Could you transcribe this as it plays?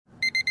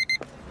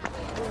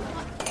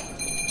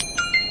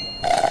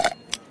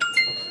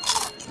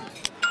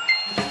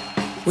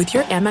With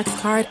your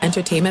Amex card,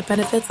 entertainment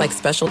benefits like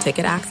special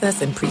ticket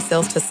access and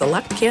pre-sales to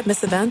select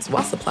can't-miss events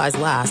while supplies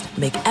last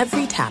make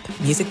every tap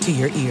music to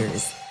your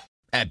ears.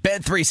 At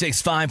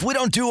Bet365, we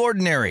don't do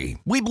ordinary.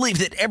 We believe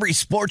that every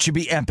sport should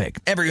be epic.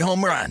 Every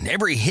home run,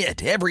 every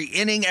hit, every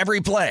inning, every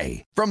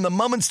play. From the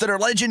moments that are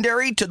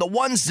legendary to the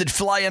ones that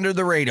fly under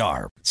the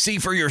radar. See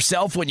for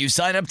yourself when you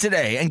sign up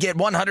today and get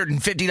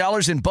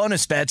 $150 in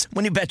bonus bets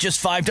when you bet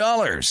just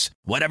 $5.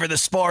 Whatever the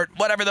sport,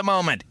 whatever the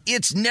moment,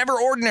 it's never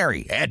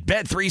ordinary at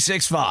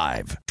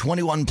Bet365.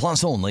 21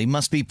 plus only.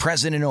 Must be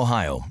present in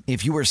Ohio.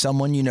 If you or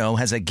someone you know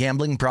has a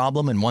gambling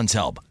problem and wants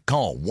help,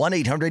 call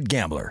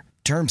 1-800-GAMBLER.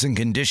 Terms and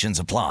conditions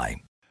apply.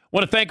 I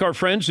want to thank our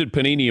friends at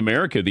Panini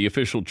America, the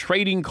official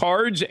trading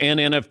cards and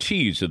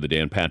NFTs of the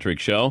Dan Patrick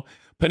Show.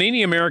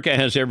 Panini America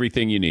has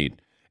everything you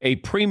need. A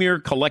premier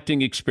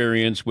collecting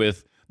experience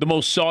with the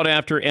most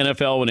sought-after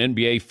NFL and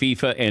NBA,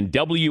 FIFA, and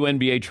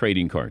WNBA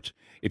trading cards.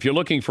 If you're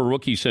looking for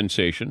rookie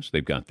sensations,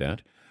 they've got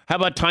that. How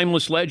about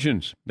timeless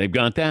legends? They've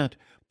got that.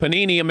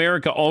 Panini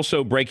America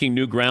also breaking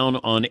new ground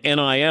on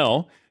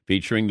NIL,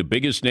 featuring the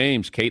biggest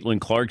names. Caitlin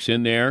Clark's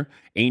in there,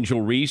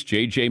 Angel Reese,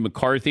 J.J.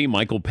 McCarthy,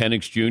 Michael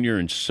Penix Jr.,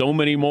 and so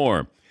many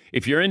more.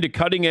 If you're into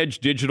cutting-edge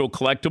digital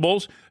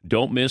collectibles,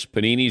 don't miss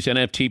Panini's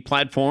NFT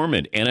platform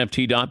at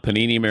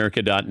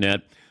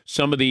nft.paniniamerica.net.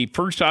 Some of the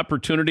first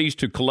opportunities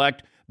to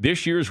collect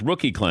this year's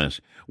rookie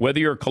class. Whether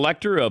you're a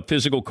collector of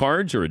physical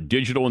cards or a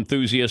digital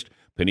enthusiast,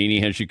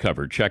 Panini has you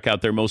covered. Check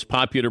out their most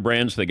popular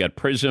brands. They got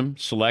Prism,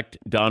 Select,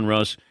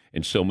 Donruss,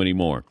 and so many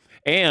more.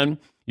 And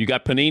you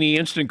got Panini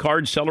Instant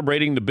Cards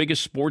celebrating the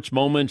biggest sports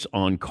moments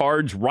on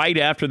cards right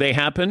after they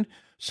happen,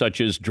 such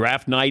as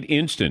Draft Night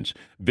Instants.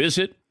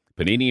 Visit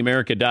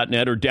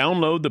PaniniAmerica.net or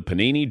download the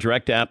Panini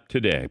Direct app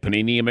today.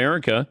 Panini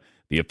America,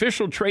 the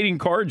official trading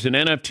cards and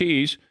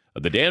NFTs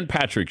of the Dan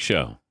Patrick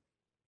Show.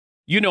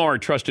 You know our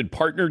trusted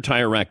partner,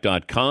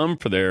 TireRack.com,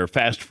 for their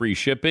fast, free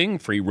shipping,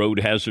 free road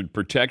hazard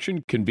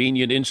protection,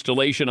 convenient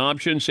installation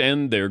options,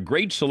 and their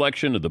great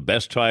selection of the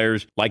best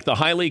tires, like the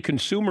highly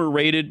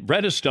consumer-rated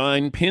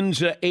Vredestein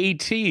Pinza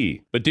AT.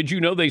 But did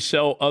you know they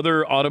sell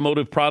other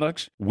automotive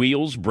products?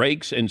 Wheels,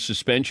 brakes, and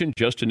suspension,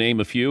 just to name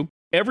a few.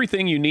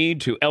 Everything you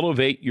need to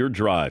elevate your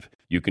drive.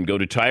 You can go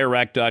to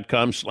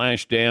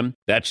TireRack.com/Dan.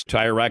 That's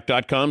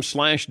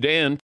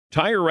TireRack.com/Dan.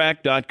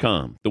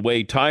 TireRack.com, the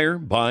way tire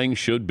buying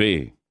should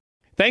be.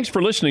 Thanks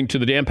for listening to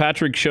the Dan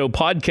Patrick Show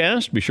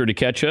podcast. Be sure to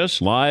catch us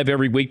live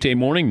every weekday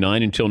morning,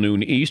 9 until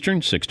noon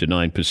Eastern, 6 to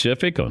 9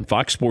 Pacific on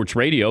Fox Sports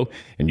Radio.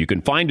 And you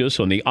can find us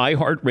on the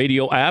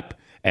iHeartRadio app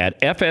at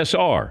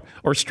FSR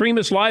or stream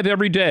us live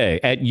every day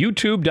at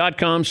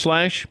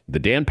youtube.com/The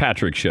Dan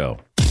Patrick Show.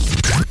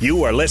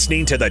 You are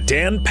listening to the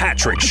Dan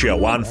Patrick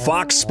Show on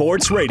Fox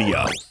Sports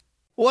Radio.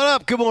 What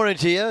up? Good morning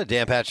to you.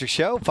 Dan Patrick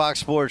Show, Fox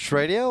Sports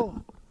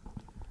Radio.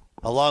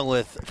 Along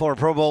with former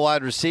Pro Bowl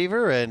wide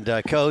receiver and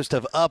co-host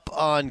of Up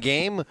On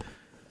Game,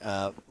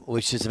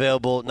 which is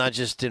available not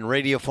just in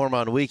radio form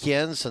on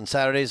weekends, on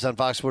Saturdays on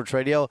Fox Sports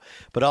Radio,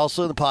 but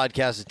also in the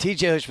podcast.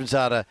 TJ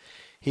Houshmandzadeh,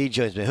 he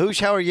joins me.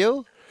 Hoosh, how are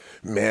you?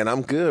 Man,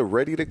 I'm good.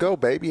 Ready to go,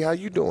 baby. How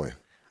you doing?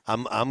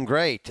 I'm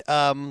great.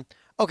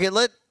 Okay,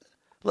 let's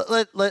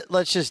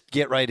just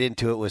get right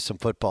into it with some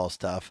football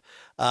stuff.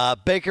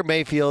 Baker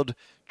Mayfield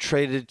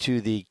traded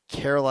to the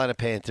Carolina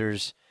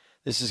Panthers.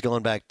 This is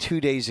going back 2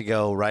 days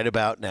ago, right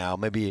about now,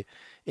 maybe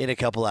in a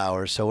couple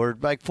hours. So we're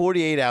like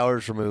 48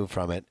 hours removed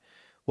from it.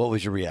 What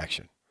was your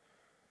reaction?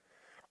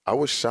 I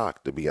was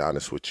shocked, to be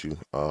honest with you.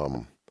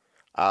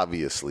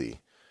 Obviously,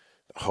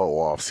 the whole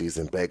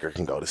offseason, Baker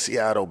can go to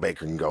Seattle,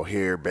 Baker can go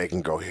here, Baker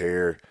can go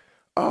here.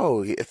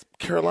 Oh,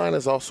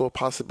 Carolina's also a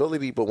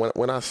possibility. But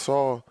when I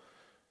saw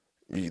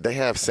they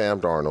have Sam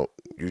Darnold,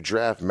 you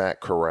draft Matt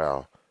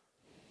Corral,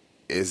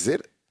 is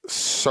it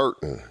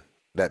certain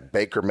that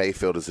Baker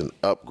Mayfield is an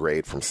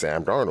upgrade from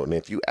Sam Darnold? And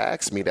if you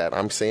ask me that,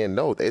 I'm saying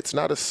no. It's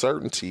not a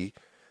certainty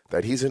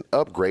that he's an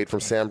upgrade from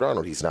Sam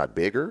Darnold. He's not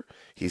bigger.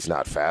 He's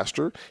not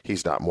faster.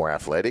 He's not more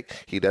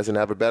athletic. He doesn't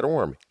have a better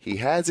arm. He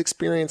has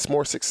experienced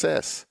more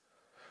success.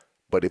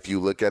 But if you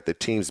look at the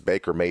teams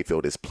Baker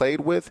Mayfield has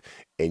played with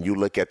and you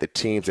look at the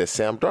teams that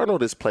Sam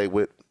Darnold has played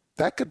with,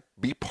 that could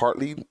be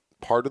partly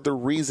part of the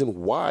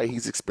reason why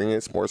he's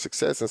experienced more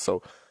success. And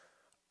so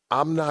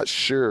I'm not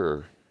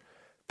sure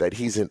that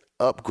he's an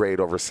upgrade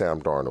over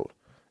Sam Darnold.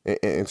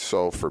 And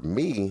so for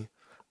me,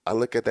 I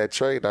look at that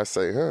trade and I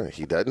say,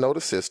 he doesn't know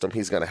the system.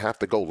 He's going to have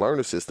to go learn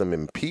the system.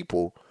 And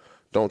people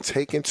don't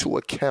take into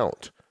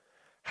account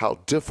how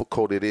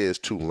difficult it is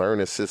to learn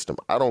a system.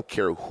 I don't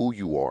care who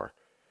you are.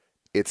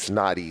 It's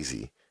not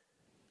easy.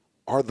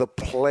 Are the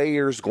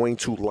players going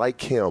to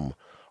like him?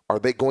 Are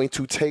they going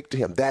to take to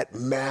him? That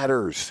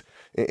matters.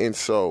 And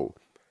so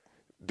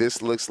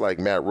this looks like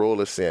Matt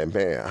Rhule is saying,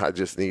 man, I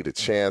just need a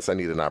chance. I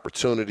need an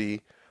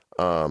opportunity.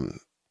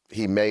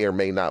 He may or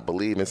may not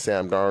believe in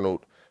Sam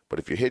Darnold, but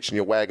if you're hitching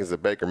your wagons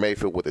at Baker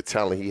Mayfield with the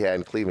talent he had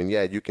in Cleveland,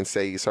 yeah, you can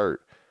say he's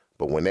hurt.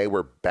 But when they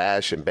were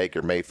bashing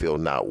Baker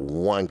Mayfield, not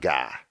one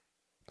guy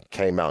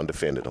came out and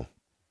defended him.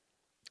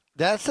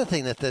 That's the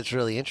thing that's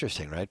really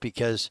interesting, right?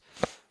 Because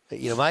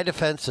My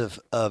defense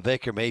of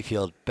Baker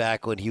Mayfield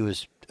back when he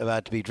was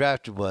about to be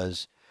drafted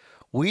was,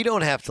 we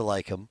don't have to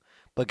like him,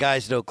 but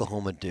guys in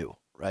Oklahoma do,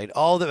 right?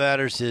 All that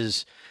matters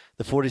is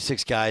the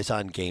 46 guys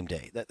on game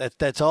day.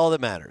 That's all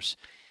that matters.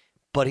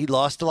 But he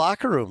lost the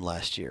locker room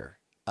last year.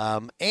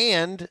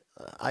 And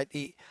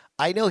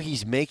I know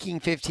he's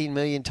making $15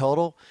 million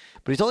total,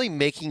 but he's only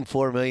making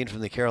 $4 million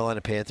from the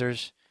Carolina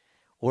Panthers,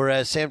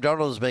 whereas Sam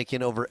Darnold is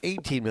making over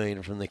 $18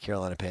 million from the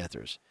Carolina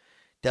Panthers.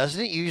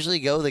 Doesn't it usually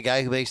go the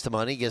guy who makes the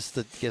money gets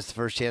the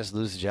first chance to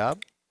lose the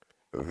job?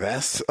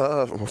 That's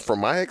from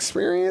my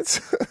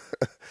experience,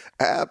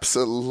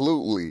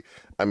 absolutely.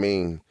 I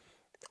mean,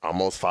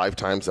 almost 5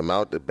 times the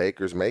amount that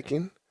Baker's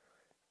making,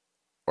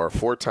 or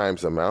 4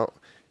 times the amount.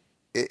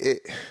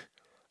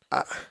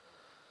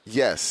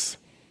 Yes,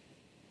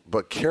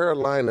 but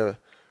Carolina,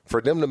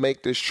 for them to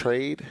make this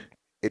trade,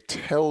 it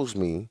tells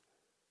me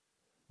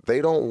they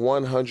don't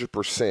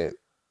 100%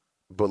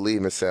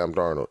 believe in Sam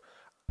Darnold.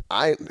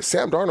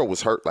 Sam Darnold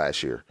was hurt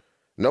last year.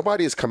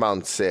 Nobody has come out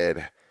and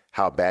said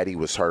how bad he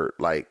was hurt,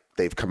 like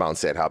they've come out and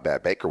said how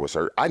bad Baker was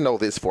hurt. I know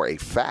this for a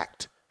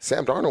fact.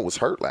 Sam Darnold was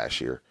hurt last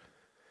year,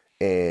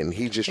 and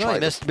he just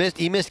tried.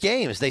 He missed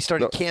games. They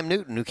started Cam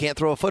Newton, who can't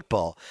throw a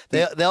football. They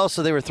were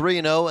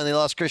 3-0, and they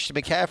lost Christian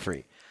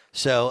McCaffrey.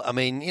 So I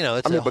mean,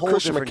 it's a whole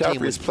Christian different McCaffrey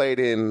team. has played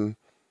in,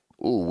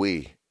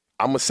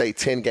 I'm gonna say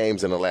 10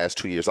 games in the last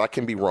 2 years. I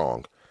can be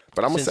wrong,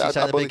 but I'm gonna say he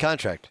signed a big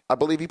contract. I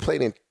believe he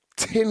played in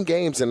 10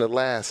 games in the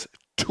last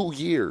 2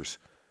 years.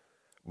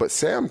 But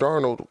Sam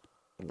Darnold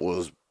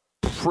was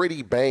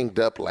pretty banged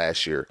up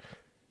last year.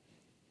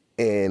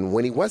 And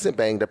when he wasn't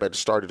banged up at the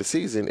start of the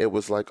season, it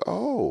was like,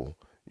 oh,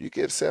 you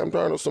give Sam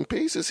Darnold some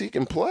pieces, he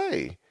can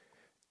play.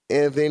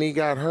 And then he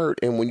got hurt.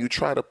 And when you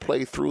try to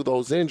play through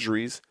those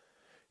injuries,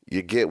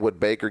 you get what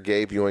Baker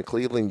gave you in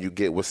Cleveland, you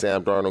get what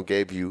Sam Darnold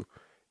gave you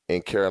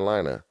in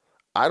Carolina.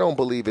 I don't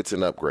believe it's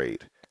an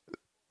upgrade.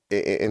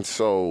 And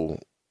so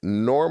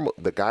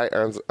the guy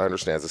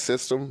understands the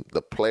system.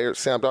 The player,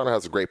 Sam Darnold,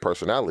 has a great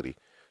personality.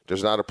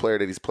 There's not a player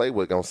that he's played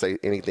with going to say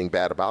anything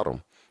bad about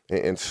him.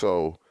 And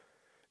so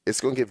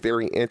it's going to get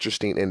very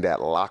interesting in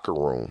that locker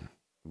room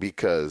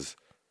because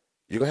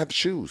you're going to have to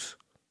choose.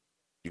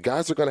 You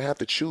guys are going to have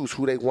to choose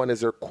who they want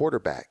as their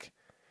quarterback.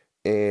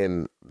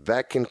 And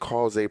that can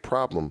cause a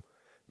problem.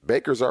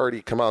 Baker's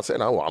already come out and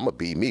said, oh, I'm going to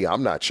be me.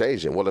 I'm not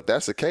changing. Well, if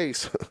that's the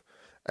case,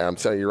 I'm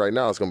telling you right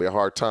now, it's going to be a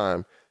hard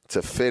time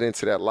to fit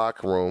into that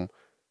locker room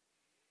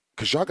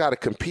because y'all got to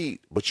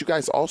compete. But you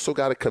guys also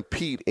got to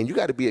compete, and you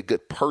got to be a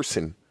good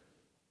person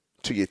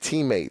to your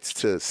teammates,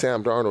 to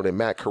Sam Darnold and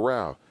Matt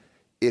Corral.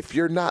 If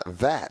you're not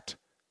that,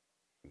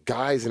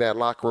 guys in that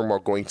locker room are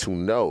going to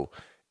know.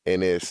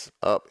 And it's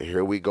up,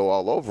 here we go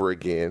all over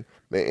again.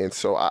 And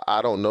so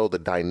I don't know the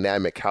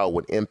dynamic, how it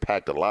would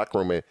impact the locker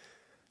room. And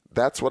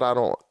that's what I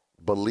don't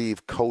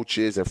believe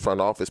coaches and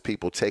front office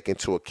people take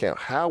into account.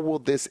 How will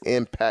this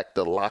impact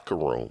the locker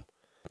room?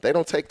 They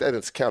don't take that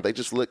into account. They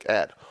just look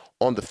at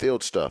on the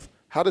field stuff.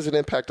 How does it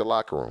impact the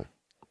locker room?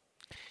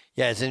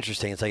 Yeah, it's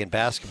interesting. It's like in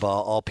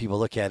basketball, all people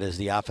look at is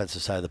the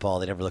offensive side of the ball.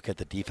 They never look at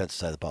the defensive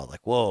side of the ball.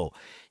 Like, whoa,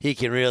 he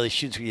can really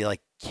shoot.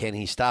 Like, can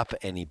he stop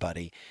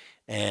anybody?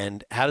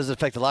 And how does it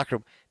affect the locker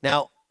room?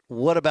 Now,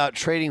 what about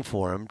trading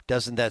for him?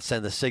 Doesn't that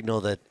send the signal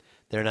that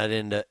they're not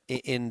into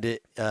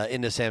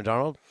Sam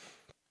Darnold?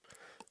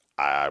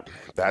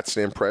 That's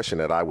the impression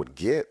that I would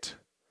get.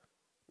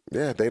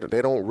 Yeah, they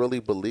don't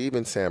really believe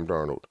in Sam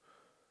Darnold.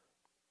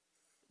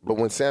 But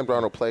when Sam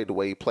Darnold played the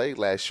way he played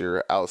last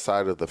year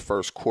outside of the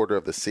first quarter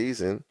of the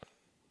season,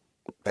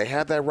 they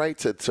have that right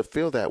to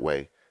feel that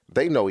way.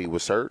 They know he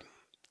was hurt.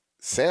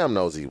 Sam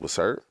knows he was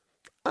hurt.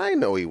 I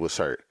know he was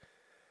hurt.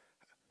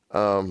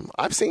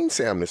 I've seen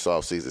Sam this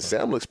offseason.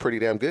 Sam looks pretty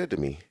damn good to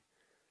me.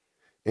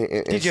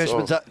 DJ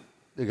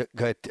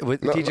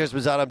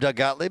Spinzano, I'm Doug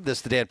Gottlieb. This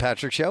is the Dan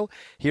Patrick Show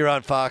here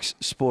on Fox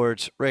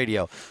Sports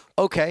Radio.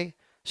 Okay,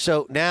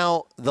 so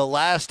now the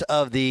last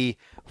of the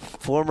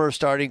former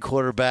starting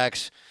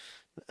quarterbacks.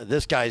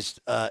 This guy's,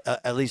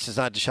 at least it's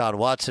not Deshaun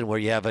Watson where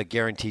you have a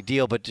guaranteed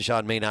deal, but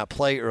Deshaun may not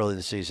play early in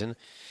the season.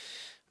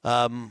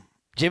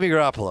 Jimmy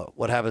Garoppolo,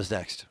 what happens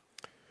next?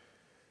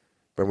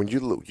 But when you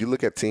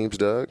look at teams,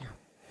 Doug,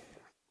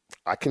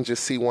 I can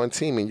just see one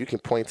team, and you can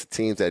point to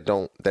teams that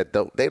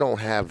don't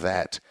have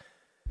that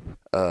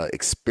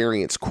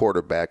experienced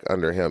quarterback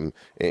under him,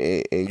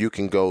 and you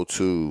can go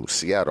to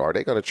Seattle. Are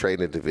they going to trade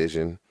in the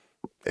division?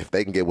 If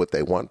they can get what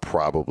they want,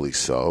 probably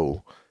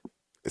so.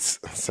 It's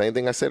the same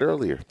thing I said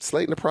earlier. It's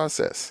late in the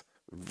process.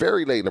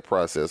 Very late in the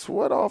process.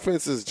 What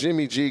offense is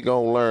Jimmy G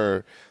going to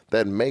learn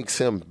that makes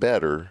him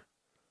better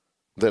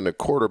than the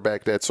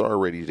quarterback that's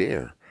already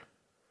there?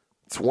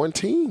 It's one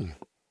team.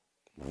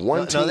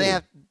 One team. No,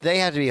 they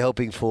have to be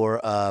hoping for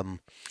a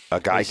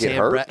guy get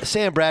hurt.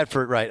 Sam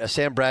Bradford, right? A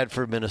Sam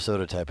Bradford,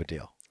 Minnesota type of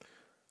deal.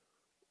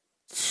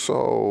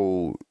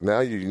 So now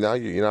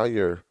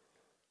you're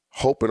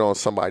hoping on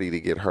somebody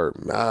to get hurt.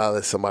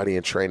 That somebody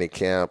in training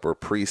camp or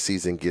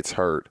preseason gets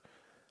hurt.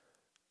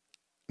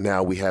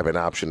 Now we have an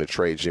option to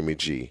trade Jimmy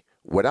G.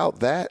 Without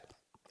that,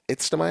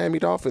 it's the Miami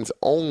Dolphins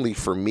only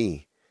for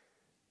me.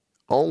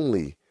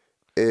 only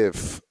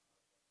if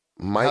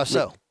Mike. How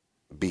so?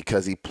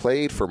 Because he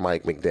played for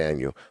Mike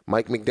McDaniel.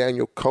 Mike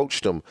McDaniel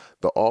coached him.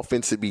 The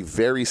offense would be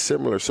very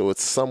similar, so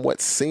it's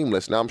somewhat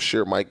seamless. Now, I'm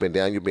sure Mike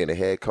McDaniel, being a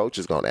head coach,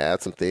 is going to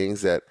add some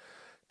things that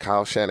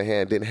Kyle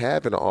Shanahan didn't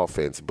have in the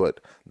offense. But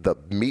the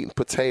meat and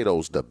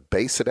potatoes, the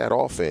base of that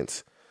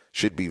offense,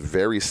 should be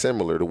very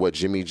similar to what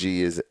Jimmy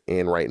G is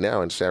in right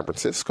now in San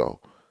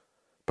Francisco.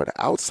 But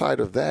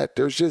outside of that,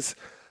 there's just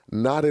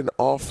not an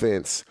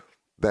offense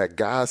that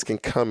guys can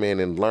come in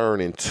and learn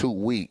in 2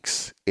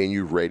 weeks and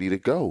you're ready to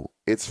go.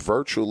 It's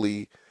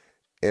virtually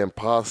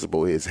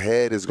impossible. His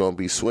head is going to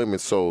be swimming.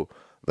 So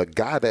the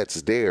guy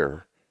that's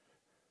there,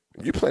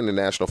 you're playing the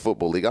National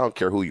Football League. I don't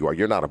care who you are.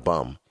 You're not a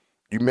bum.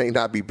 You may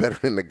not be better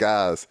than the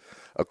guys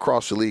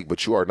across the league,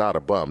 but you are not a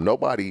bum.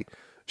 Nobody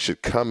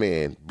should come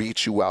in,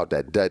 beat you out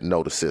that doesn't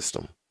know the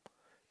system.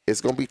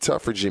 It's going to be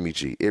tough for Jimmy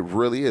G. It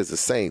really is. The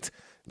Saints,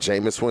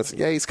 Jameis Winston,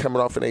 yeah, he's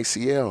coming off an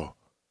ACL.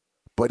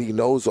 But he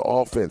knows the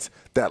offense.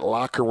 That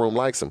locker room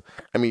likes him.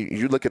 I mean,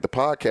 you look at the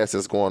podcast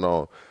that's going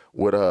on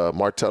with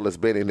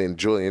Martellus Bennett and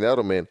Julian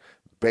Edelman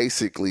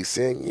basically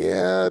saying,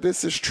 yeah,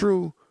 this is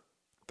true.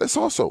 That's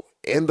also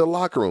in the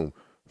locker room.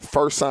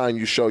 First sign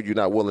you show you're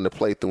not willing to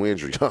play through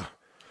injury.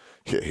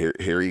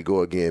 Here you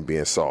go again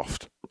being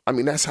soft. I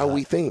mean, that's how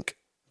we think.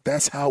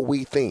 That's how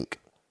we think.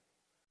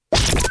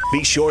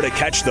 Be sure to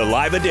catch the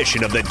live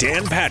edition of the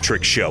Dan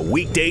Patrick Show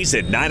weekdays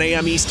at 9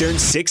 a.m. Eastern,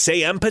 6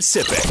 a.m.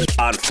 Pacific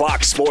on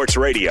Fox Sports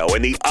Radio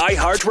and the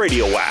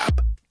iHeartRadio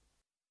app.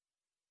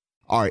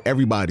 All right,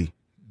 everybody,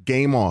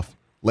 game off.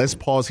 Let's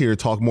pause here to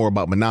talk more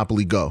about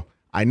Monopoly Go.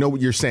 I know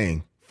what you're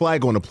saying.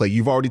 Flag on the play.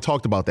 You've already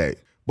talked about that.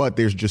 But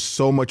there's just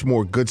so much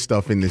more good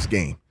stuff in this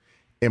game.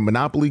 In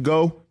Monopoly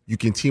Go, you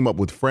can team up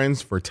with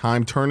friends for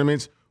time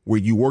tournaments where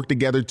you work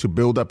together to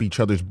build up each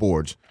other's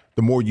boards.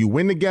 The more you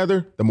win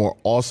together, the more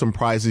awesome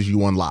prizes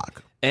you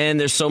unlock. And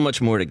there's so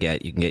much more to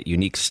get. You can get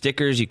unique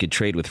stickers. You could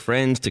trade with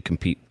friends to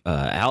compete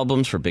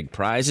albums for big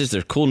prizes.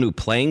 There's cool new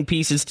playing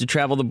pieces to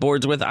travel the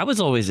boards with. I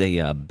was always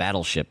a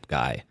Battleship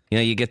guy. You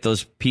know, you get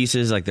those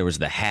pieces, like there was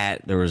the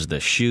hat, there was the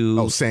shoe.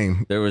 Oh,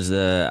 same. I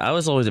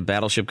was always a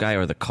Battleship guy,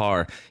 or the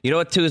car. You know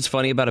what, too, is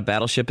funny about a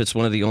Battleship? It's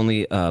one of the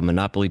only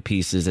Monopoly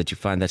pieces that you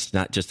find that's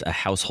not just a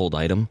household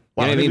item.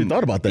 Wow, You know I never even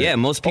thought about that. Yeah,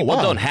 most people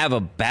wow. don't have a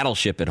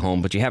Battleship at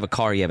home, but you have a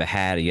car, you have a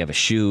hat, you have a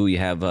shoe, you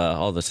have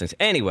all those things.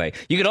 Anyway,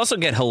 you could also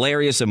get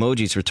hilarious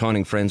emojis for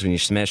taunting friends when you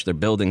smash their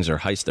buildings or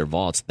heist their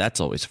vaults.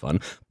 That's always fun.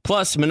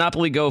 Plus,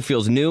 Monopoly Go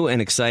feels new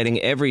and exciting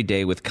every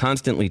day with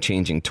constantly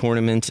changing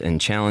tournaments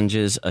and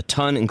challenges. A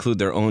ton include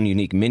their own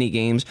unique mini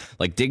games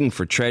like digging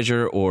for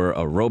treasure or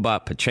a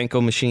robot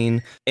Pachinko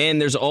machine.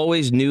 And there's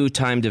always new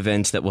timed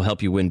events that will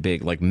help you win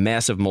big, like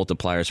massive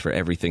multipliers for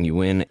everything you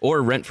win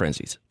or rent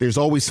frenzies. There's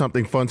always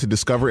something fun to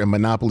discover in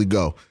Monopoly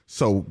Go.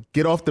 So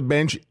get off the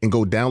bench and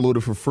go download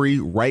it for free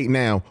right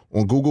now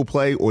on Google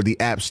Play or the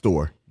App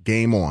Store.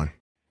 Game on.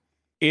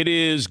 It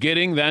is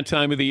getting that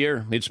time of the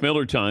year. It's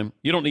Miller time.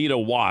 You don't need a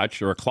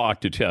watch or a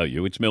clock to tell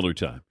you. It's Miller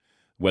time.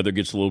 Weather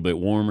gets a little bit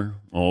warmer.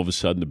 All of a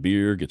sudden, the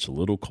beer gets a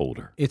little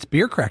colder. It's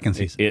beer cracking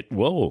season.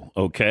 Whoa,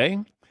 okay.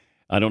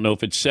 I don't know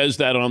if it says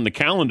that on the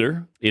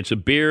calendar. It's a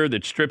beer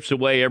that strips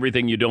away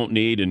everything you don't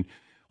need and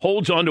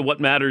holds on to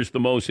what matters the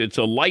most. It's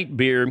a light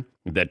beer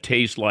that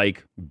tastes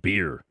like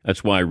beer.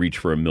 That's why I reach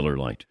for a Miller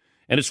Lite.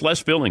 And it's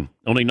less filling,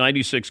 only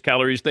 96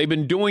 calories. They've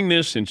been doing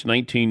this since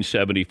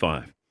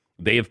 1975.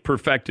 They have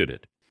perfected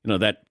it. You know,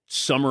 that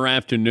summer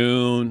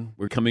afternoon,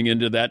 we're coming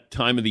into that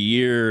time of the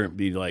year,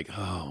 be like,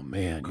 oh,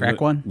 man. Crack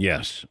one?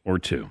 Yes, or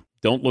two.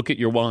 Don't look at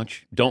your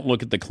watch. Don't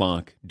look at the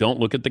clock. Don't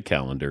look at the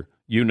calendar.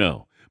 You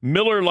know.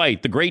 Miller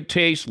Lite, the great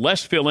taste,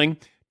 less filling,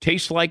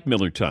 tastes like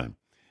Miller time.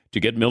 To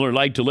get Miller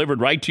Lite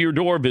delivered right to your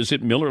door,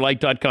 visit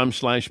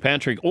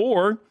MillerLite.com/Patrick,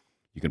 or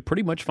you can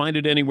pretty much find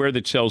it anywhere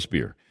that sells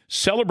beer.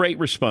 Celebrate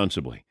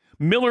responsibly.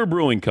 Miller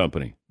Brewing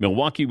Company,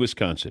 Milwaukee,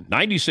 Wisconsin.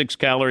 96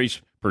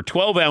 calories per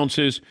 12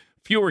 ounces.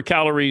 Fewer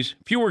calories,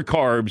 fewer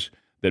carbs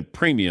than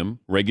premium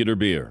regular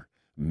beer.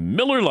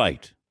 Miller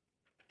Lite.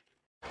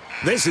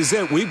 This is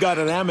it. We've got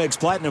an Amex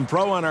Platinum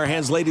Pro on our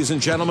hands, ladies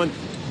and gentlemen.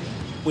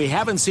 We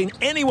haven't seen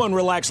anyone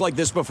relax like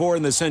this before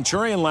in the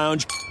Centurion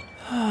Lounge.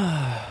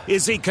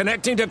 Is he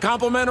connecting to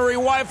complimentary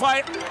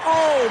Wi-Fi?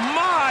 Oh,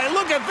 my.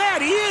 Look at that.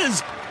 He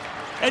is.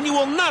 And you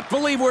will not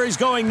believe where he's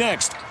going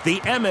next.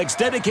 The Amex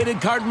dedicated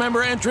card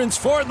member entrance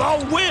for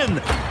the win.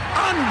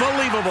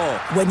 Unbelievable.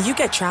 When you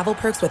get travel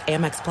perks with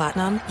Amex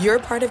Platinum, you're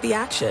part of the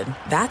action.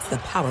 That's the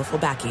powerful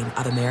backing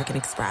of American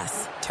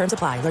Express. Terms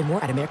apply. Learn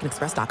more at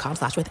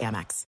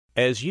americanexpress.com/withAmex.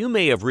 As you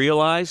may have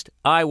realized,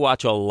 I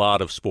watch a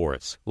lot of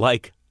sports.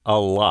 Like, a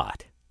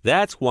lot.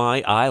 That's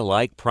why I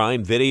like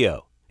Prime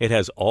Video. It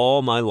has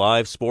all my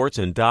live sports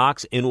and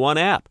docs in one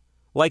app.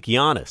 Like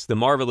Giannis, The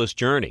Marvelous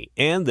Journey,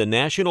 and the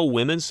National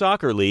Women's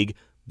Soccer League,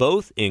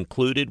 both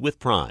included with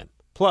Prime.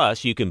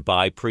 Plus, you can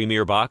buy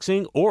Premier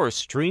Boxing or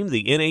stream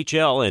the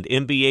NHL and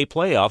NBA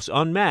playoffs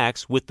on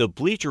Max with the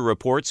Bleacher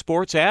Report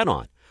Sports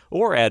add-on,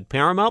 or add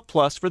Paramount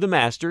Plus for the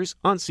Masters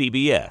on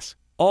CBS.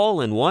 All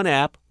in one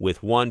app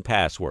with one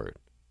password.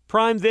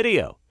 Prime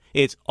Video.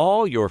 It's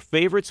all your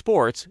favorite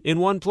sports in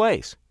one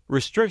place.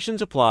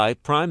 Restrictions apply.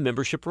 Prime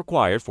membership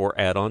required for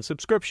add-on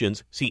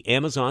subscriptions. See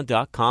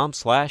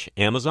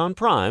Amazon.com/Amazon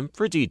Prime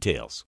for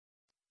details.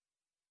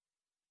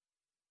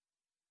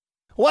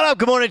 What up?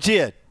 Good morning to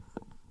you.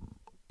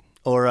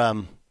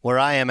 Or, where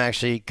I am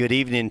actually, good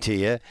evening to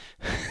you.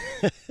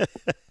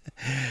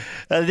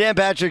 The Dan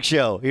Patrick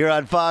Show here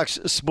on Fox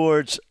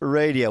Sports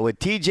Radio. With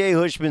TJ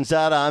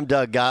Hushmanzada, I'm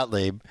Doug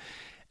Gottlieb.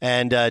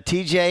 And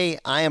TJ,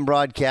 I am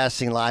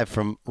broadcasting live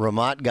from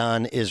Ramat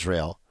Gan,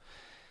 Israel.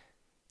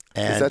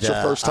 And, is that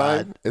your first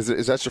time?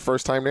 Is that your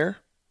first time there?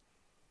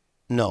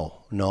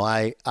 No.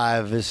 I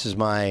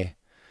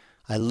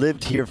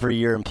lived here for a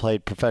year and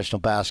played professional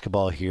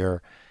basketball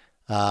here.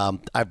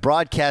 I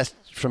broadcast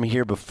from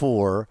here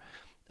before.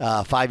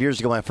 5 years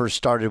ago, when I first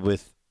started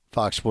with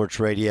Fox Sports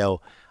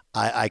Radio,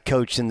 I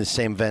coached in the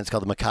same events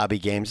called the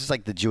Maccabi Games. It's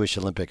like the Jewish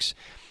Olympics.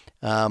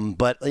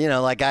 But,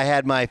 I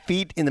had my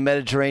feet in the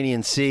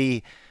Mediterranean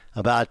Sea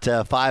about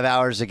 5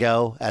 hours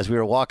ago as we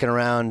were walking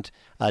around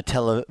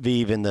Tel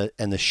Aviv and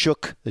the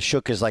Shuk. The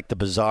Shuk is like the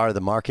bazaar,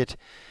 the market,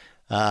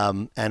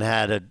 and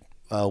had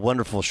a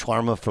wonderful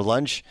shawarma for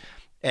lunch.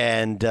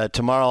 And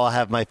tomorrow I'll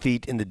have my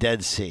feet in the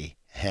Dead Sea.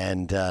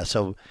 And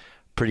so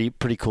pretty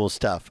cool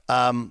stuff.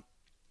 But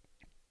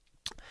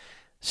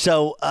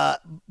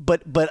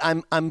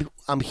I'm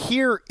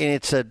here,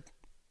 and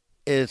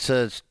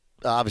it's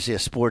obviously a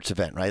sports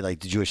event, right?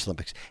 Like the Jewish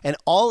Olympics. And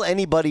all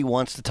anybody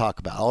wants to talk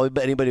about, all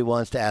anybody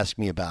wants to ask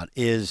me about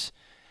is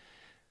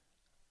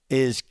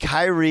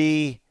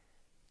Kyrie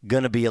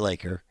going to be a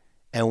Laker,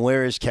 and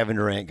where is Kevin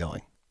Durant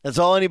going? That's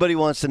all anybody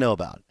wants to know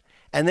about.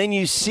 And then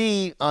you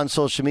see on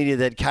social media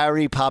that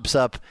Kyrie pops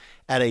up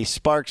at a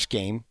Sparks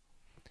game,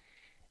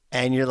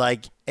 and you're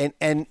like,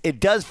 and it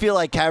does feel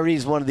like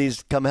Kyrie's one of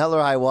these, come hell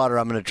or high water,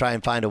 I'm going to try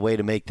and find a way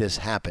to make this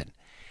happen.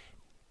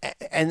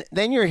 And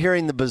then you're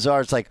hearing the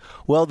bizarre, it's like,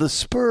 well, the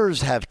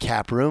Spurs have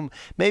cap room.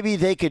 Maybe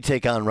they could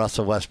take on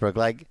Russell Westbrook.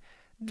 Like,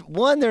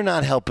 one, they're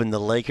not helping the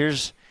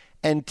Lakers.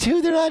 And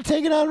two, they're not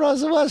taking on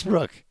Russell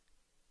Westbrook.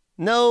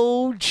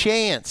 No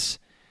chance.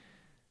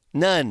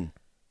 None.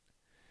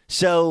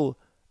 So,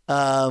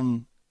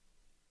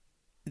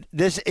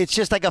 it's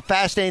just like a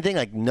fascinating thing.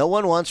 Like, no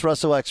one wants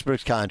Russell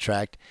Westbrook's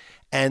contract.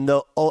 And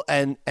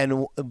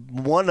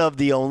one of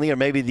the only, or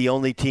maybe the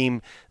only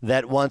team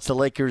that wants the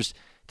Lakers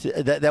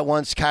that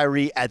wants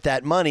Kyrie at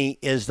that money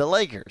is the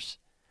Lakers.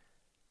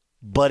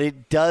 But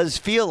it does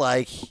feel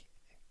like,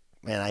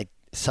 man,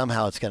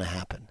 somehow it's going to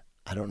happen.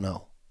 I don't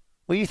know.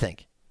 What do you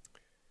think?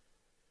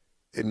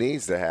 It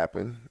needs to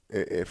happen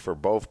for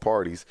both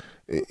parties.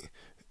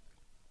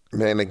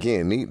 Man,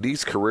 again,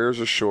 these careers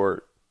are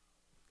short.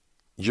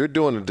 You're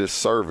doing a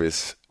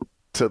disservice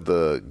to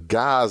the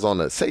guys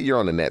say you're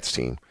on the Nets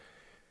team.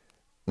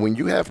 When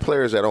you have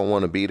players that don't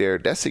want to be there,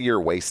 that's a year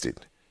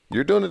wasted.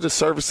 You're doing a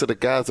disservice to the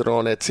guys that are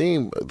on that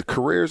team. The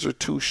careers are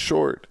too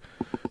short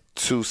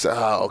to say,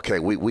 okay,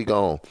 we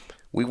gonna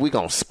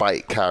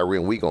spike Kyrie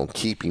and we gonna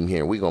keep him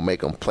here. We gonna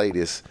make him play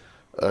this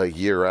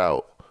year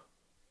out.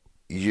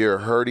 You're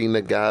hurting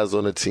the guys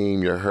on the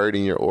team. You're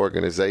hurting your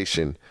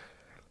organization.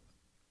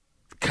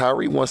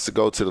 Kyrie wants to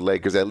go to the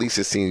Lakers. At least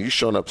it seems you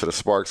showing up to the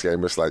Sparks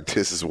game. It's like,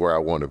 this is where I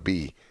want to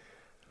be.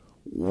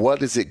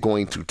 What is it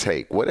going to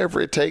take?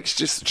 Whatever it takes,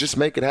 just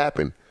make it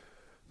happen.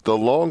 The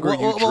longer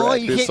you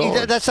drag this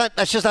on.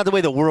 That's just not the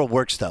way the world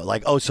works, though.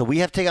 Like, so we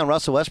have to take on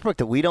Russell Westbrook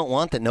that we don't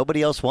want, that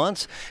nobody else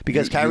wants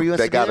because Kyrie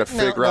wants to be there? They got to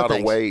figure out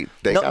a way.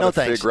 They got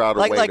to figure out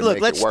a way to make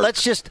it work.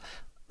 Let's just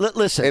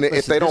listen. And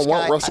if they don't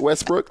want Russell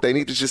Westbrook, they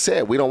need to just say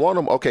it. We don't want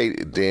him. Okay,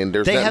 then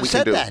there's nothing we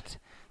can do. They have said that.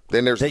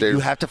 Then there's you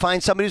have to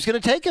find somebody who's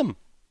going to take him.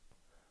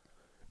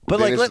 But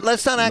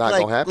let's not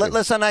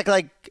act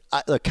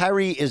like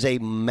Kyrie is a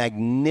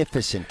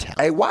magnificent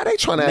talent. Hey, why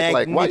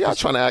y'all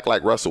trying to act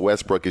like Russell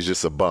Westbrook is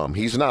just a bum?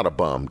 He's not a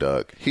bum,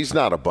 Doug. He's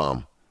not a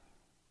bum.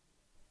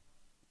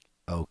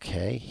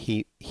 Okay,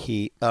 he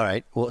all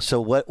right. Well,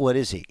 so what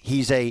is he?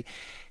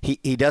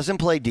 He doesn't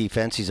play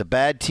defense. He's a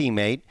bad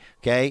teammate.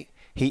 Okay,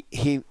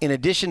 he in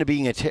addition to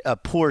being a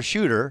poor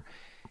shooter,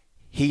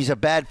 he's a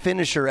bad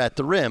finisher at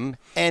the rim,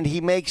 and he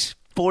makes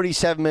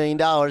 $47 million.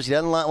 He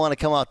doesn't want to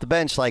come off the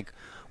bench. Like,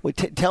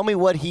 tell me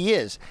what he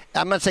is.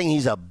 I'm not saying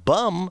he's a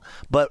bum,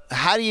 but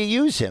how do you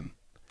use him?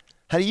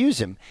 He's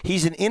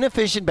an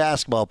inefficient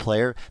basketball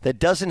player that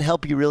doesn't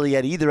help you really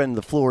at either end of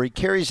the floor. He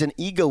carries an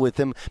ego with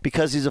him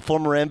because he's a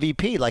former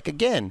MVP. Like,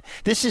 again,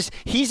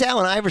 he's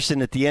Allen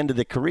Iverson at the end of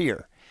the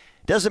career.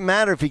 Doesn't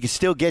matter if he can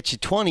still get you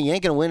 20. You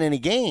ain't going to win any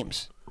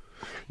games.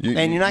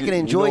 And you're not going to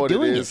enjoy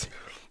doing it.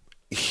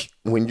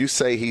 When you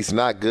say he's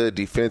not good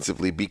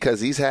defensively, because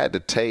he's had to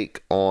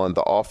take on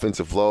the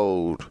offensive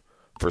load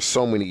for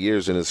so many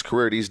years in his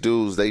career, these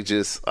dudes, they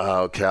just,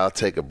 okay, I'll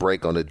take a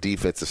break on the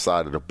defensive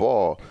side of the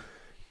ball.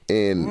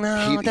 And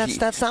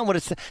that's not what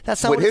it's.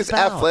 That's not with what his it's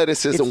about.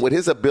 athleticism, with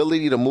his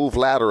ability to move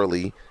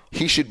laterally,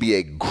 he should be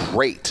a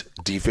great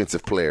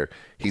defensive player.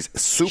 He's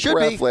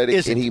super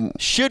athletic, and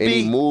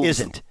he moves.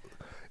 Isn't.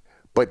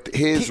 But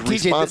his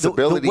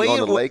responsibility on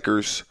the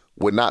Lakers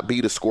would not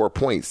be to score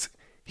points.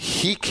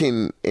 he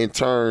can, in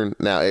turn,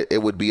 now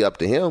it would be up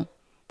to him.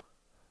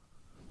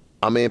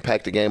 I'm going to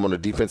impact the game on the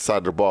defense side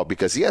of the ball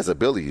because he has the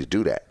ability to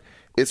do that.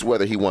 It's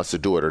whether he wants to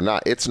do it or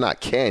not. It's not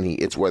can he,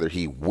 it's whether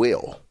he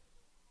will.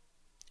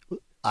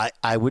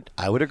 I would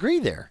agree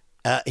there.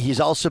 He's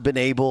also been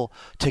able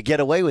to get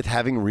away with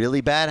having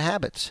really bad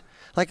habits.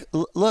 Like,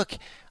 look,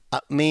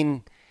 I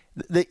mean,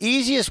 the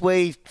easiest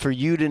way for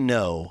you to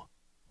know,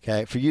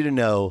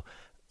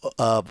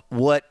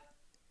 what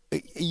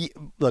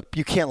look,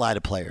 you can't lie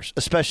to players,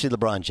 especially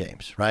LeBron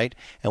James, right?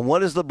 And what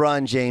does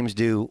LeBron James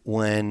do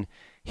when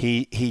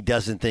he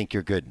doesn't think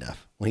you're good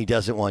enough, when he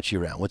doesn't want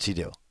you around? What's he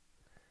do?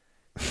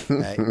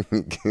 Right?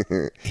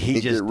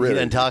 He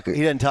doesn't talk.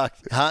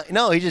 Huh?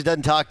 No, he just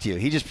doesn't talk to you.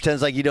 He just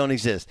pretends like you don't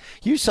exist.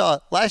 You saw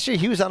last year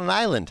he was on an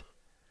island.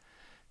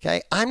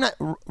 Okay,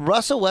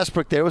 Russell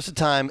Westbrook. There was a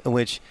time in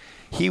which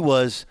he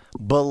was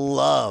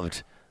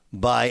beloved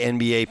by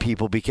NBA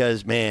people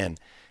because, man,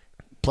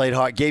 played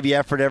hard, gave you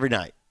effort every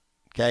night.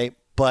 Okay,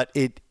 but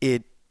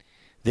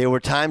there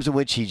were times in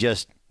which he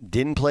just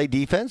didn't play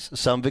defense.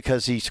 Some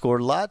because he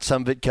scored a lot.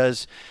 Some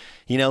because,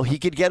 he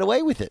could get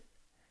away with it.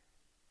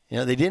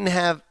 They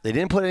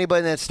didn't put anybody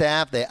in that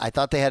staff. I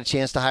thought they had a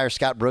chance to hire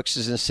Scott Brooks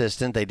as an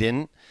assistant. They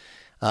didn't.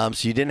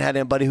 So you didn't have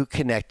anybody who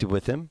connected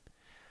with him.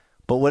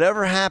 But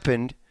whatever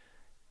happened,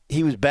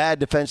 he was bad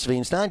defensively.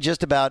 And it's not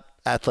just about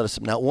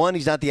athleticism. Now, one,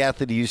 he's not the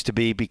athlete he used to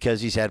be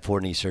because he's had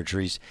 4 knee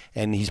surgeries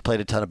and he's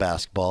played a ton of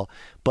basketball.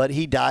 But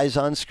he dies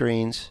on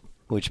screens,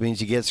 which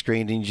means you get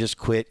screened and you just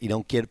quit. You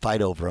don't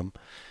fight over him.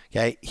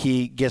 Okay,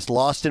 he gets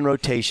lost in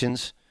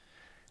rotations.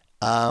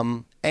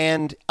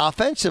 And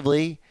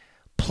offensively,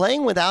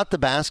 playing without the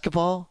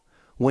basketball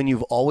when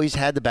you've always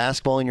had the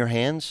basketball in your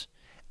hands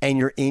and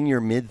you're in your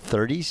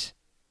mid-30s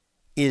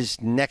is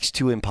next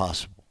to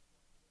impossible.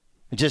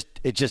 It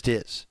just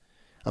is.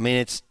 I mean,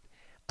 it's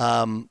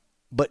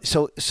but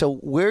so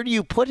where do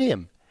you put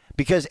him?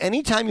 Because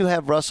anytime you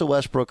have Russell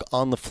Westbrook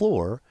on the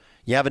floor,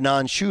 you have a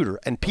non-shooter,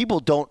 and people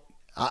don't.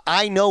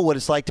 I know what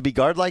it's like to be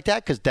guarded like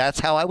that because that's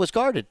how I was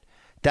guarded.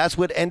 That's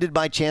what ended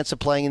my chance of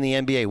playing in the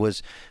NBA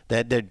was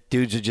that the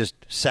dudes would just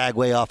sag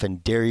way off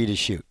and dare you to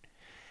shoot.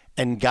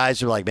 And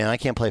guys are like, man, I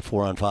can't play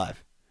 4-on-5.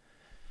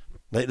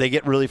 They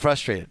get really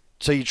frustrated.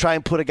 So you try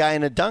and put a guy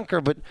in a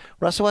dunker, but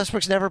Russell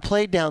Westbrook's never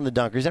played down the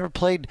dunker. He's never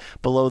played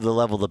below the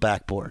level of the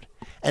backboard.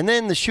 And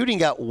then the shooting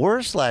got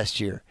worse last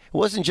year. It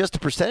wasn't just the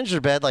percentages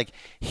are bad. Like,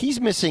 he's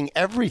missing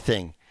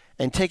everything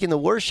and taking the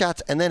worst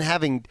shots and then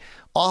having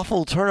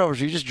awful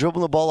turnovers. You're just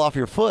dribbling the ball off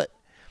your foot.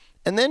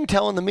 And then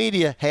telling the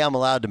media, hey, I'm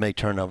allowed to make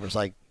turnovers.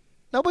 Like,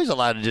 nobody's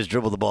allowed to just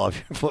dribble the ball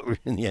off your foot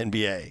in the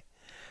NBA.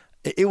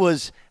 It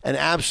was an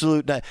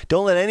absolute –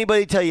 don't let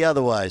anybody tell you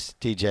otherwise,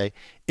 TJ.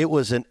 It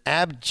was an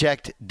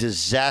abject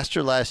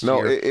disaster last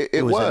year.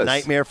 It was a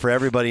nightmare for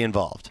everybody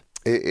involved.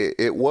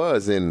 It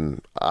was,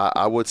 and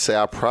I would say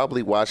I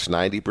probably watched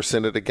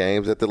 90% of the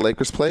games that the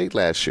Lakers played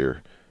last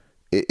year.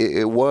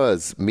 It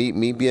was.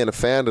 Me being a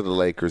fan of the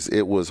Lakers,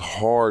 it was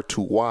hard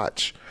to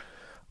watch.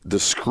 The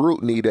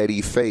scrutiny that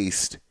he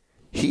faced,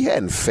 he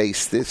hadn't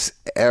faced this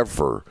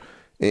ever.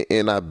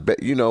 And I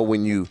bet,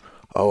 when you –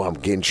 I'm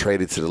getting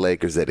traded to the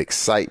Lakers, that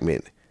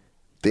excitement.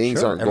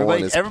 Things aren't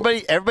going as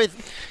everybody.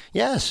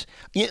 Yes.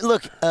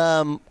 Look,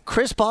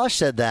 Chris Bosh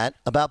said that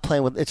about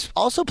playing with. It's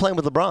also playing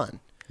with LeBron.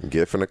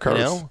 Gift and a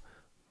curse.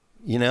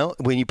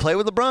 When you play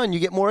with LeBron,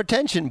 you get more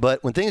attention.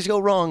 But when things go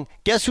wrong,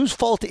 guess whose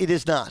fault it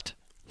is not?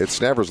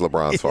 It's never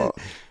LeBron's fault.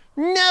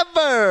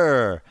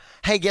 Never.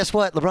 Hey, guess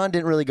what? LeBron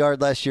didn't really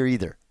guard last year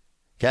either.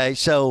 Okay,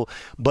 so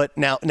but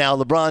now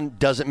LeBron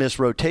doesn't miss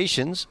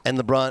rotations, and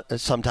LeBron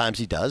sometimes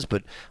he does,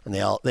 but and they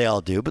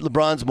all do. But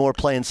LeBron's more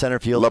playing center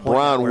field.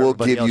 LeBron will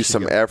give you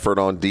some effort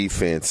on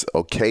defense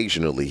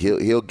occasionally.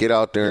 He'll get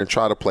out there and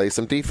try to play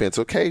some defense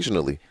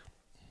occasionally.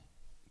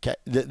 Okay,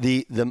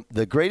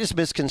 the greatest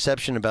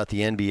misconception about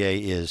the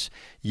NBA is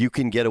you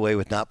can get away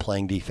with not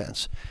playing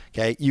defense.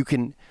 Okay, you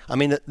can. I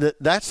mean,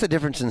 that's the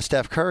difference in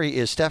Steph Curry.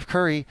 Is Steph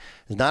Curry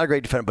is not a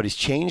great defender, but he's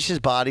changed his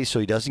body so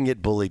he doesn't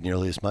get bullied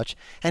nearly as much,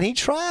 and he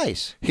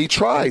tries. He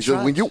tries.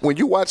 When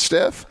you watch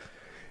Steph,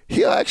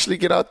 he'll actually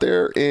get out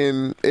there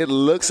and it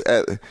looks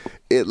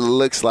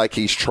like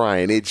he's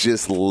trying. It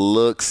just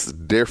looks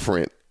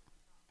different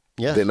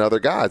than other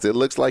guys. It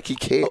looks like he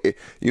cares.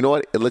 You know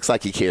what? It looks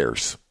like he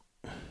cares.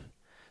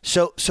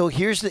 So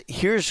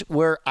here's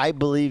where I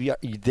believe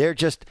they're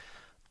just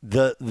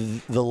the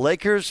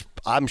Lakers.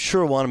 I'm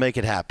sure want to make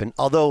it happen.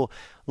 Although,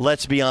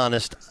 let's be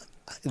honest,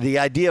 the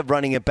idea of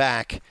running it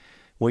back,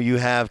 where you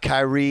have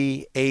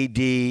Kyrie, AD,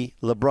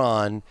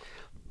 LeBron,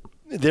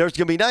 there's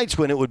going to be nights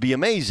when it would be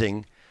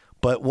amazing.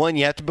 But one,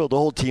 you have to build a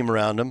whole team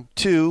around him.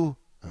 Two,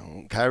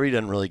 Kyrie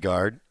doesn't really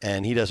guard,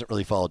 and he doesn't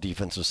really follow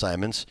defensive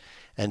assignments.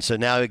 And so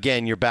now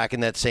again, you're back in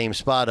that same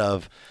spot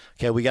of,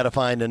 okay, we got to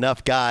find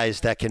enough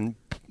guys that can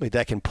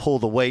pull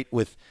the weight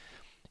with,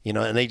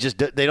 and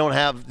they don't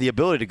have the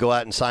ability to go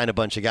out and sign a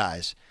bunch of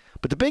guys.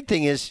 But the big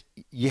thing is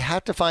you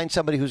have to find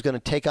somebody who's going to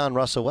take on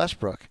Russell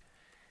Westbrook,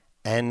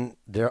 and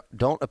there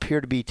don't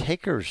appear to be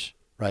takers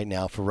right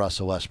now for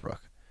Russell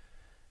Westbrook.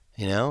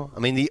 You know, I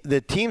mean, the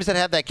teams that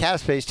have that cap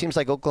space, teams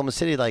like Oklahoma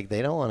City, like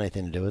they don't want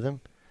anything to do with him.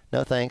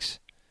 No thanks.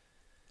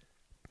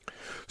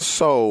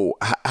 So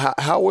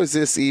how is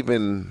this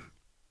even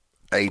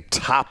a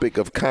topic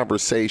of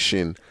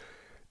conversation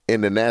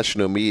in the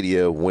national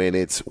media when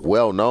it's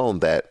well known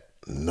that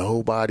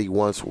nobody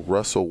wants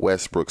Russell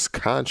Westbrook's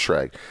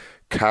contract?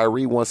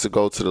 Kyrie wants to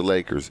go to the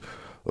Lakers.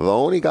 The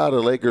only guy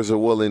the Lakers are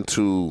willing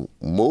to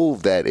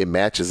move that it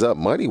matches up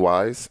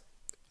money-wise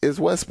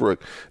is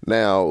Westbrook.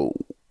 Now,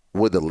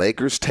 would the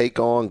Lakers take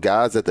on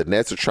guys that the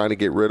Nets are trying to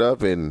get rid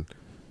of and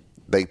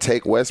they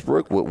take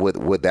Westbrook?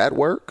 Would that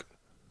work?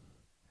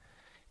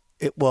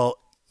 Well,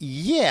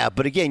 yeah,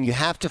 but again, you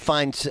have to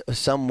find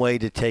some way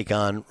to take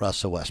on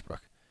Russell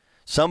Westbrook.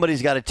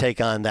 Somebody's got to take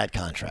on that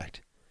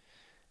contract.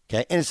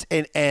 Okay,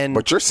 and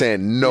but you're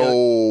saying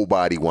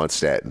nobody wants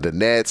that. The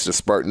Nets, the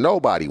Spurs,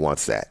 nobody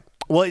wants that.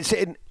 Well,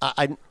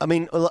 I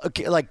mean,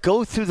 like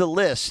go through the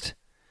list.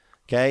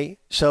 Okay,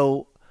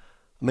 so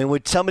I mean,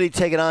 would somebody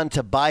take it on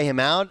to buy him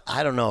out?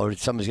 I don't know.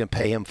 Somebody's going to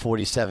pay him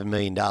 $47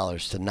 million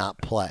to not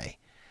play.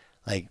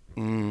 Like,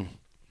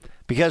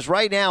 because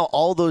right now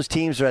all those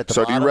teams are at the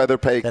bottom. So do you rather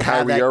pay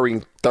Kyrie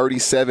Irving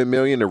 $37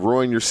 million to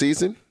ruin your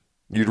season?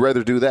 You'd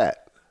rather do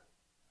that.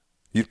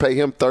 You'd pay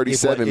him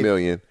 $37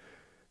 million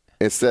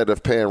instead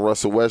of paying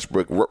Russell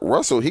Westbrook.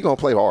 Russell, he's going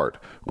to play hard.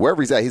 Wherever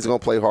he's at, he's going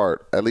to play hard,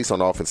 at least on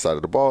the offense side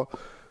of the ball.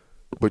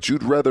 But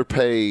you'd rather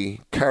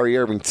pay Kyrie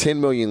Irving $10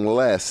 million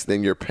less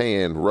than you're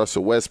paying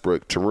Russell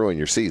Westbrook to ruin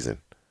your season.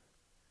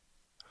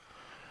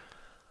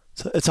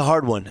 So it's a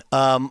hard one.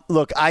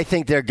 Look, I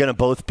think they're going to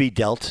both be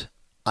dealt.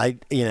 I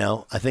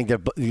think they're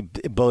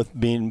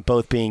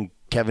both being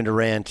Kevin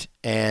Durant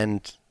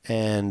and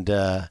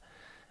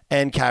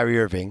Kyrie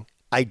Irving.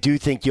 I do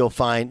think you'll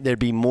find there'd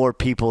be more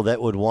people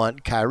that would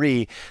want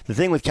Kyrie. The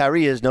thing with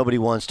Kyrie is nobody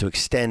wants to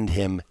extend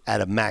him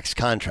at a max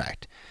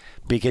contract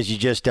because you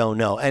just don't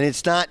know. And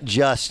it's not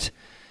just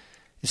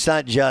the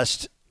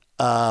vax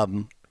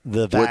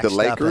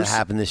stuff that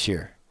happened this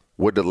year.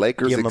 Would the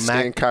Lakers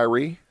extend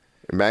Kyrie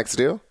max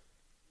deal?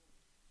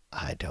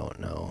 I don't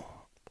know.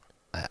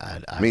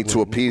 I mean,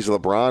 to appease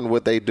LeBron,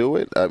 would they do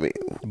it? I mean,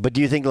 but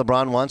do you think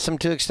LeBron wants them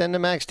to extend a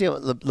max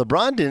deal?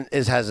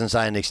 LeBron hasn't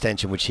signed an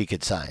extension, which he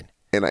could sign.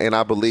 And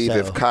I believe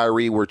if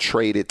Kyrie were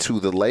traded to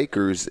the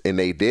Lakers and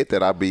they did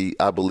that, I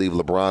believe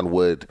LeBron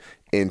would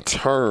in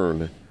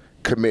turn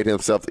commit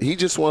himself. He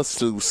just wants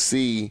to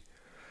see,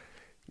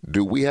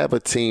 do we have a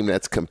team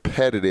that's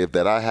competitive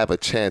that I have a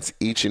chance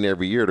each and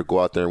every year to go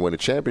out there and win a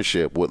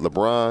championship? With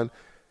LeBron,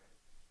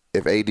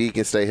 if AD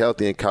can stay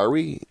healthy and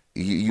Kyrie,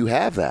 you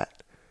have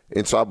that.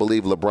 And so I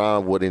believe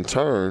LeBron would in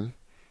turn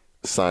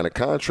sign a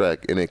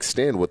contract and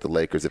extend with the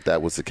Lakers if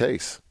that was the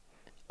case.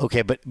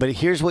 Okay, but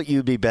here's what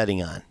you'd be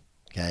betting on.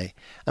 Okay,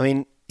 I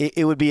mean,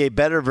 it would be a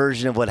better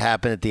version of what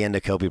happened at the end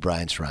of Kobe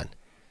Bryant's run.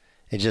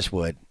 It just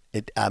would.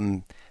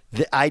 I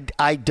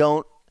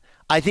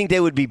think they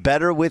would be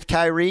better with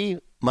Kyrie,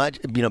 much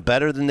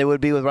better than they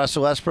would be with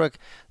Russell Westbrook.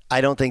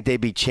 I don't think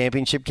they'd be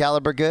championship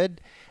caliber good.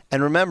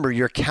 And remember,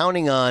 you're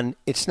counting on.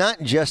 It's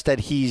not just that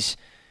he's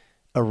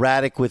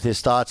erratic with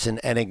his thoughts and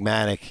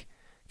enigmatic.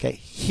 Okay,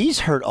 he's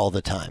hurt all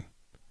the time.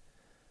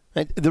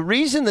 Right? The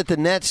reason that the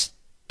Nets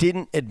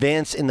didn't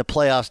advance in the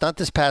playoffs, not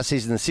this past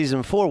season, the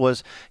season before,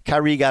 was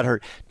Kyrie got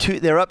hurt.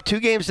 They're up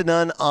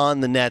 2-0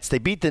 on the Nets. They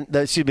beat on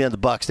the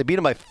Bucks. They beat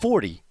them by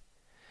 40.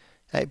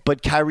 Right?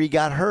 But Kyrie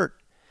got hurt.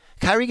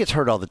 Kyrie gets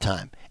hurt all the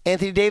time.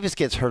 Anthony Davis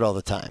gets hurt all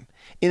the time.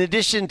 In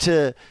addition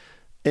to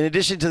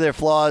their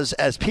flaws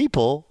as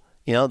people,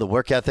 the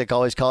work ethic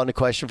always called into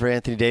question for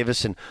Anthony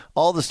Davis, and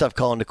all the stuff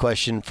called into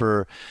question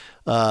for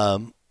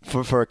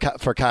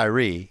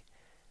Kyrie.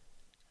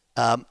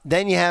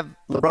 Then you have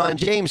LeBron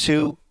James,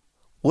 who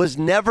was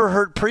never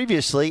hurt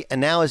previously, and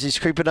now as he's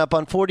creeping up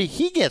on 40,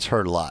 he gets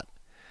hurt a lot.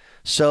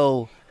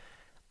 So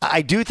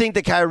I do think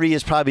that Kyrie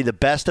is probably the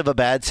best of a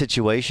bad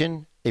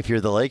situation if you're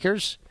the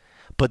Lakers,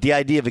 but the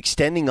idea of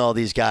extending all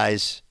these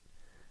guys,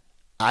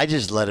 I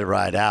just let it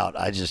ride out.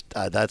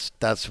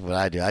 That's what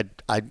I do.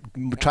 I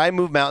try and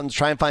move mountains,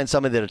 try and find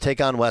somebody that'll take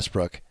on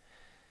Westbrook,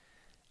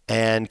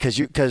 and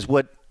because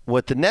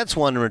what the Nets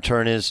want in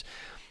return is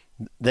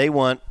they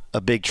want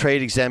a big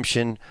trade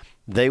exemption,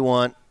 they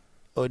want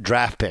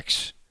draft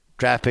picks.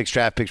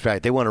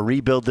 They want to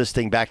rebuild this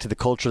thing back to the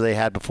culture they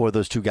had before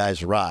those two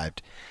guys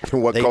arrived.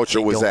 What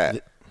culture was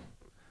that?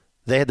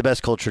 They had the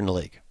best culture in the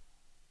league.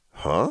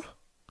 Huh?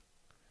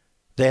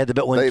 They had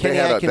Kenny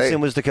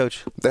Atkinson was the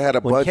coach. They had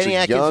a bunch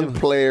of young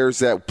players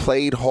that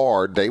played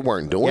hard. They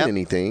weren't doing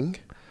anything.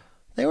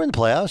 They were in the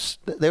playoffs.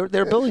 They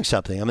were building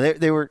something. I mean,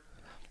 they were.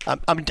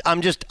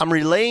 I'm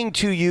relaying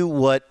to you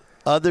what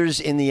others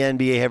in the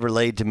NBA have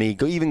relayed to me,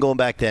 even going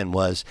back then,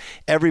 was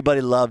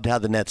everybody loved how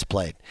the Nets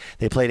played.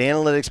 They played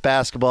analytics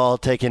basketball,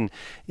 getting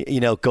to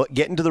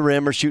the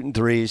rim or shooting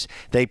threes.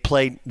 They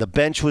played, the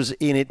bench was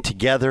in it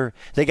together.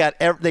 They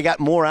got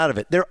more out of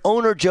it. Their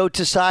owner, Joe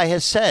Tsai,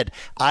 has said,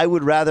 I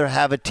would rather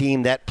have a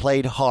team that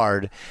played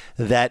hard,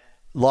 that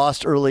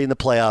lost early in the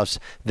playoffs,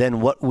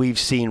 than what we've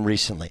seen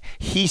recently.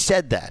 He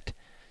said that.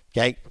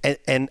 Okay,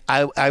 and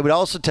I would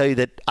also tell you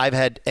that I've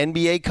had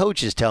NBA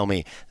coaches tell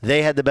me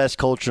they had the best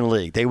culture in the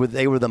league. They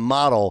were the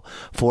model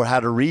for how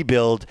to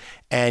rebuild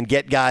and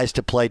get guys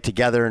to play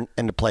together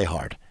and to play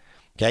hard.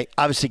 Okay,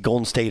 obviously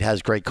Golden State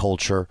has great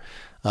culture,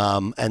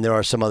 and there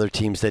are some other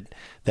teams that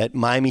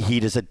Miami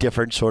Heat is a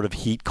different sort of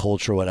Heat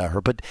culture, or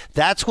whatever. But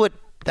that's what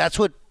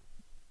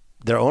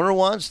their owner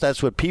wants.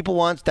 That's what people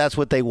want. That's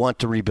what they want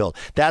to rebuild.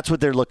 That's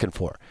what they're looking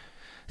for.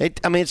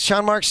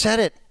 Sean Marks said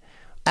it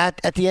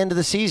at the end of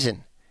the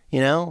season.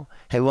 Hey,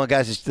 we want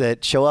guys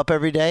that show up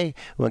every day.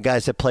 We want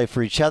guys that play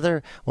for each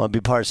other. We want to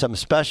be part of something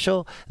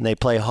special, and they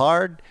play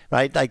hard,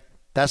 right? Like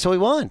that's what we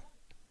want.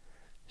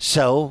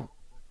 So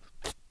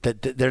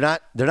they're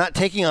not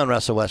taking on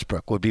Russell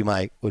Westbrook. Would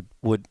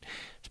it's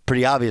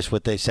pretty obvious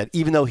what they said.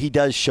 Even though he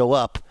does show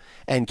up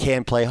and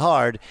can play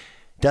hard,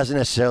 doesn't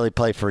necessarily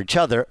play for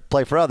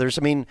others.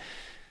 I mean,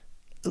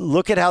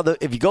 look at how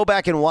if you go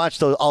back and watch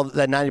all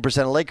that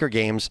 90% of Laker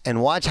games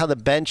and watch how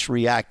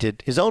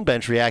his own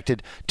bench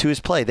reacted to his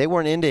play. They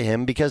weren't into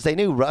him because they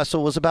knew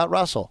Russell was about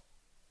Russell.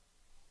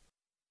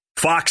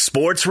 Fox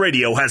Sports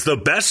Radio has the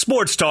best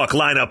sports talk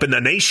lineup in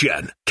the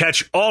nation.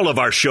 Catch all of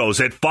our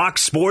shows at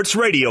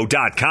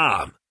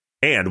foxsportsradio.com.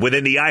 And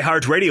within the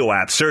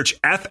iHeartRadio app,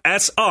 search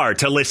FSR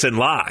to listen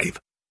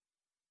live.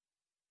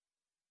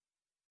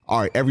 All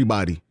right,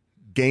 everybody,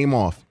 game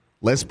off.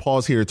 Let's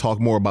pause here to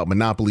talk more about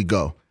Monopoly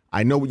Go.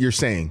 I know what you're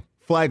saying.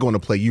 Flag on the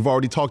play. You've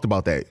already talked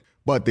about that.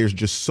 But there's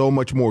just so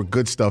much more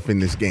good stuff in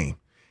this game.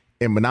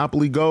 In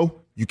Monopoly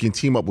Go, you can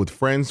team up with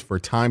friends for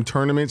time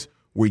tournaments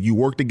where you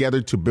work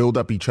together to build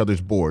up each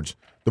other's boards.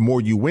 The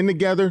more you win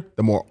together,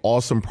 the more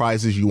awesome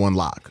prizes you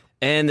unlock.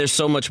 And there's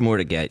so much more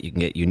to get. You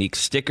can get unique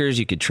stickers.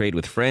 You could trade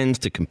with friends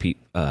to compete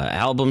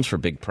albums for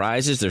big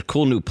prizes. There's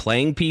cool new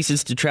playing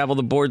pieces to travel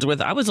the boards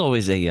with. I was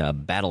always a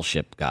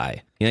Battleship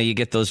guy. You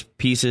get those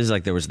pieces,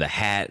 like there was the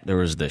hat, there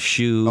was the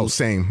shoe. Oh,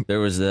 same.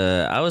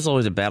 I was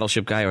always a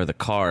Battleship guy, or the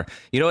car.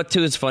 You know what,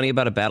 too, is funny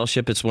about a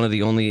Battleship? It's one of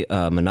the only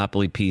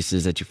Monopoly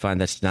pieces that you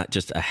find that's not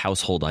just a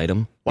household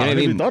item. Wow, I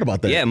never even thought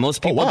about that. Yeah,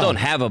 most people don't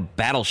have a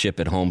Battleship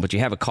at home, but you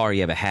have a car,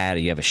 you have a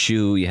hat, you have a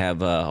shoe, you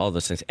have all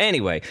those things.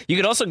 Anyway, you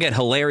could also get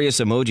hilarious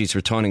emojis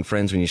for taunting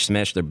friends when you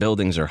smash their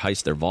buildings or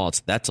heist their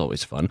vaults. That's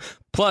always fun.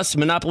 Plus,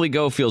 Monopoly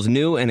Go feels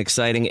new and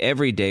exciting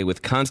every day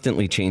with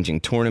constantly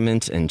changing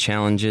tournaments and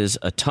challenges.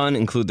 A ton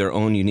include their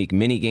own unique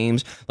mini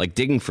games like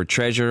digging for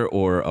treasure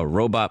or a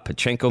robot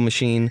Pachinko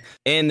machine.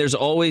 And there's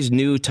always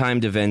new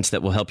timed events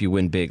that will help you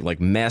win big,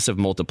 like massive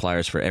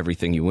multipliers for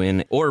everything you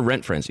win or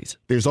rent frenzies.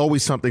 There's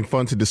always something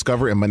fun to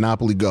discover in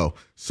Monopoly Go.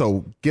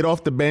 So get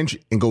off the bench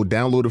and go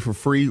download it for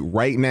free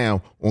right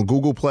now on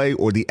Google Play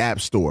or the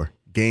App Store.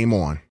 Game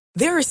on.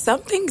 There are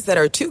some things that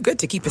are too good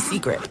to keep a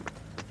secret.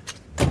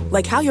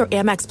 Like how your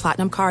Amex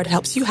Platinum card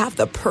helps you have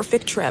the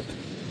perfect trip.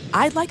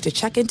 I'd like to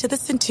check into the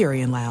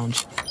Centurion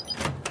Lounge.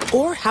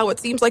 Or how it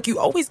seems like you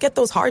always get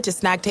those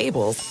hard-to-snag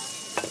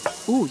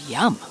tables. Ooh,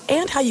 yum.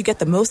 And how you get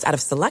the most out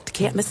of select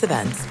can't-miss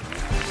events.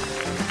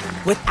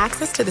 With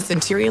access to the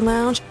Centurion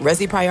Lounge,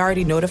 Resi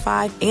Priority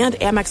Notified, and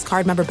Amex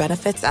card member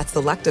benefits at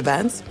select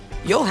events,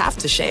 you'll have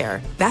to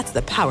share. That's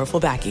the powerful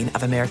backing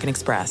of American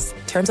Express.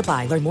 Terms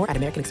apply. Learn more at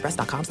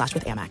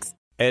americanexpress.com/withAmex.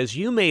 As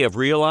you may have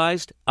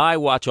realized, I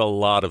watch a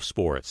lot of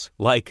sports.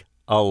 Like,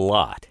 a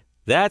lot.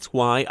 That's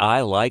why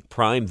I like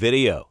Prime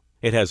Video.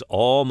 It has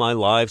all my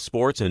live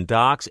sports and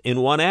docs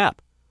in one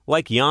app.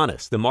 Like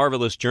Giannis, The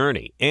Marvelous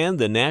Journey, and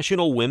the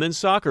National Women's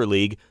Soccer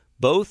League,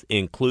 both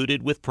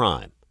included with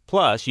Prime.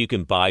 Plus, you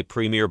can buy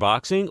Premier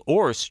Boxing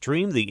or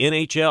stream the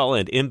NHL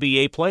and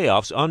NBA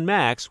playoffs on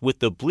Max with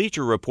the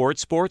Bleacher Report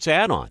Sports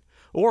add-on,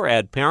 or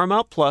add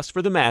Paramount Plus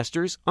for the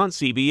Masters on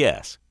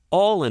CBS.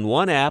 All in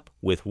one app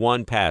with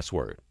one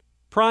password.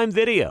 Prime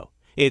Video.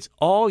 It's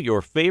all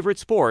your favorite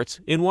sports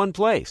in one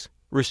place.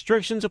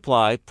 Restrictions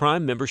apply.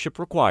 Prime membership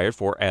required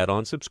for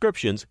add-on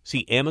subscriptions.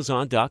 See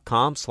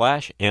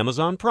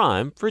Amazon.com/Amazon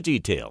Prime for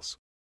details.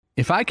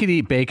 If I could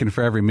eat bacon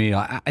for every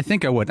meal, I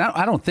think I would.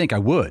 I don't think I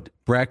would.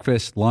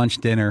 Breakfast, lunch,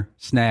 dinner,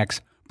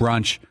 snacks,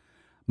 brunch.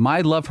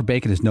 My love for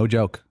bacon is no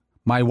joke.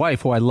 My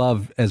wife, who I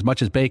love as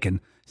much as bacon,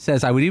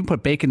 says I would even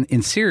put bacon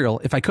in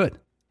cereal if I could.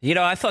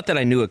 I thought that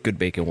I knew what good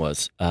bacon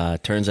was.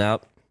 Turns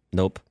out,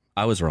 nope,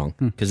 I was wrong.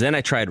 Because then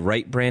I tried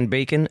Wright brand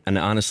bacon, and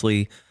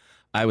honestly,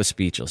 I was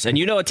speechless. And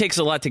it takes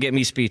a lot to get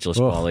me speechless,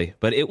 Paulie,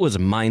 but it was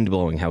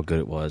mind-blowing how good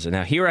it was. And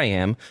now here I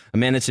am, a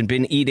man that's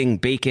been eating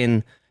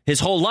bacon his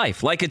whole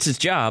life, like it's his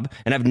job,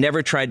 and I've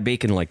never tried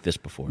bacon like this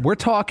before. We're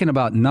talking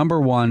about number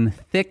one,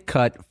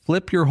 thick-cut,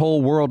 flip your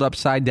whole world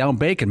upside-down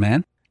bacon,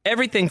 man.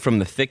 Everything from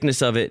the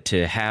thickness of it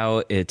to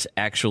how it's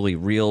actually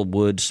real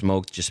wood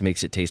smoked just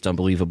makes it taste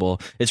unbelievable.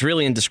 It's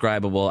really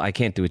indescribable. I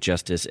can't do it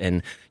justice,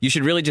 and you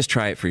should really just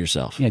try it for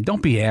yourself. Yeah,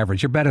 don't be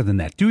average. You're better than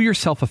that. Do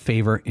yourself a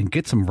favor and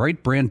get some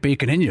Wright brand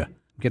bacon in you. I'm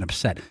getting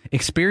upset.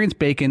 Experience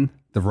bacon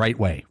the right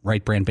way.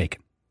 Wright brand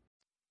bacon.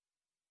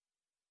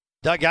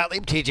 Doug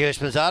Gottlieb, TJ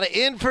Houshmandzadeh,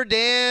 in for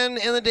Dan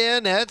and the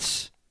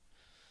Danettes.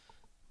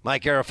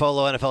 Mike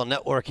Garafolo, NFL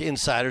Network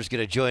Insider, is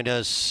going to join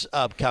us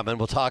upcoming.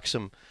 We'll talk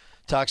some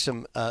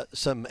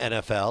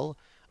NFL.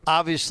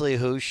 obviously,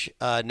 Hoosh,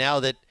 now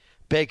that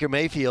Baker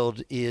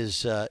Mayfield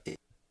is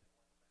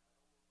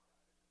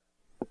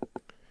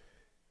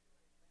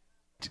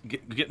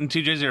Get in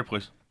TJ's ear,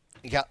 please.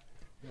 yeah,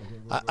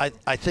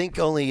 I think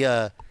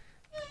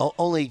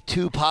only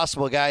two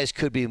possible guys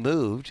could be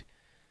moved.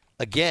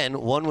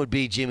 Again, one would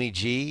be Jimmy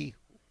G,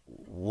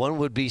 one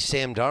would be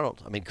Sam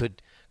Darnold. I mean,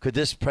 could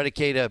this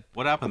predicate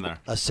What happened there?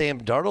 a Sam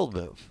Darnold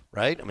move?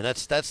 Right? I mean,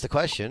 that's the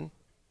question.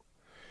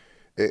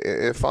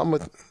 If I'm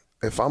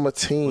a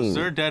team, Was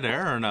there a dead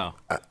air or no?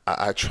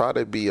 I try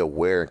to be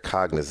aware and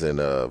cognizant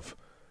of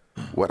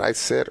what I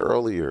said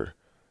earlier.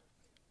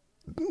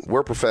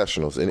 We're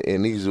professionals,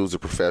 and these dudes are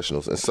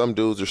professionals, and some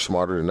dudes are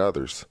smarter than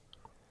others.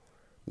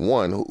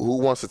 One, who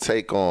wants to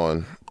take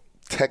on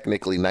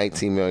technically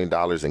 $19 million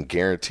in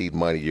guaranteed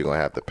money you're going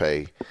to have to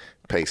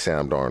pay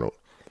Sam Darnold?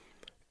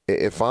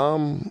 If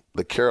I'm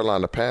the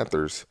Carolina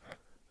Panthers,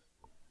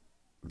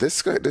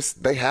 this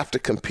they have to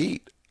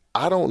compete.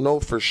 I don't know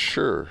for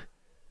sure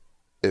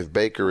if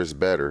Baker is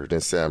better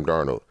than Sam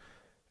Darnold.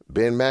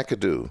 Ben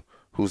McAdoo,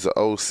 who's the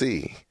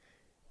OC,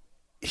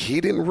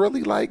 he didn't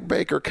really like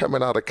Baker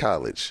coming out of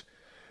college.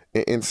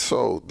 And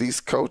so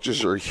these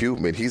coaches are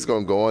human. He's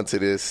going to go into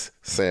this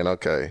saying,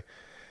 okay,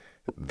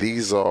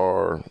 these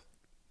are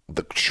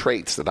the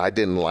traits that I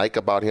didn't like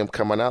about him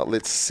coming out.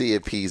 Let's see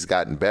if he's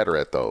gotten better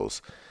at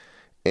those.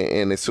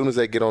 And as soon as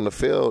they get on the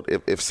field,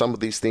 if some of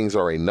these things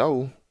are a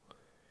no,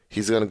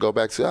 he's going to go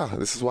back to,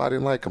 this is why I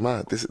didn't like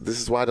him. This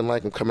is why I didn't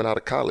like him coming out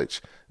of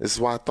college. This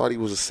is why I thought he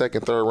was a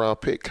second, third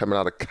round pick coming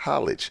out of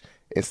college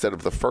instead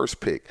of the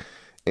first pick.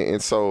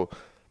 And so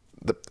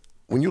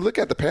when you look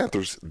at the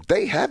Panthers,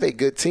 they have a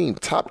good team,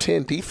 top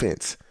 10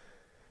 defense.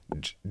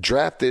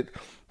 Drafted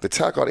the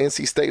tackle at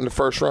NC State in the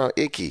first round,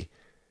 Icky.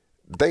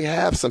 They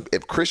have some.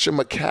 If Christian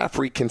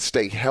McCaffrey can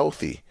stay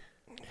healthy,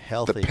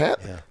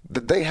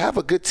 they have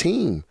a good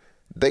team.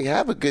 They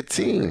have a good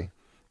team.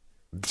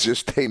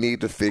 Just they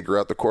need to figure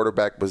out the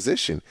quarterback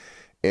position.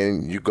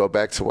 And you go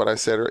back to what I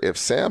said earlier. If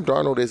Sam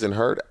Darnold isn't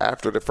hurt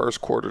after the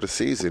first quarter of the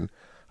season,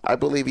 I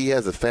believe he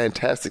has a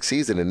fantastic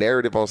season. The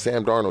narrative on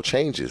Sam Darnold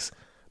changes.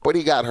 But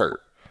he got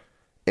hurt.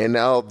 And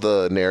now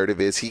the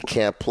narrative is he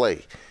can't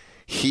play.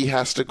 He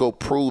has to go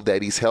prove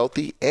that he's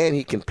healthy and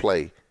he can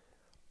play.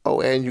 Oh,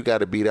 and you got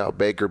to beat out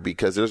Baker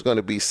because there's going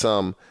to be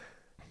some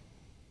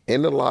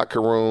in the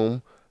locker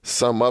room,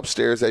 some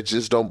upstairs that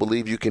just don't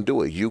believe you can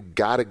do it. You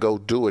got to go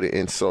do it.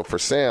 And so for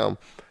Sam,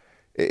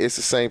 it's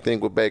the same thing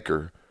with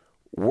Baker.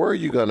 Where are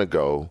you going to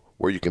go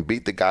where you can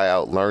beat the guy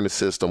out, learn the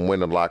system,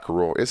 win the locker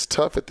room? It's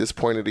tough at this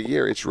point of the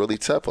year. It's really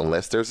tough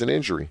unless there's an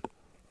injury.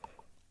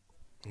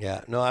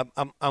 Yeah, no,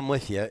 I'm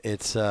with you.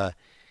 It's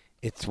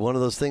one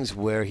of those things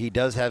where he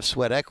does have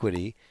sweat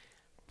equity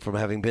from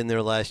having been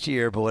there last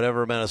year, but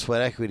whatever amount of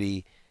sweat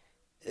equity,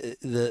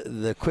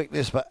 the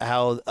quickness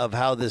of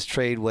how this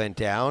trade went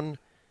down,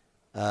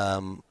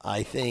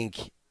 I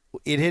think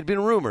it had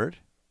been rumored.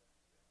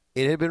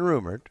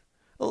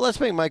 Well, let's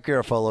make Mike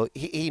Garafolo.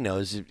 He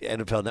knows,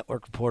 NFL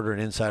Network reporter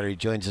and insider. He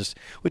joins us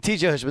with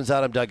TJ Hushman's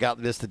out. I'm Doug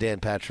Out. This is the Dan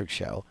Patrick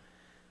Show.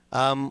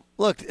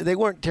 Look, they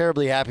weren't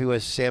terribly happy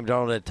with Sam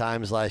Darnold at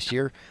times last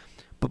year,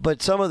 but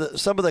some of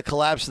the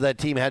collapse of that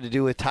team had to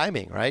do with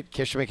timing, right?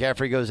 Christian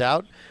McCaffrey goes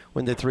out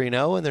when they're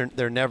 3-0, and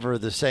they're never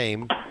the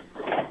same.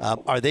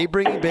 Are they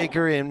bringing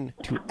Baker in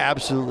to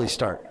absolutely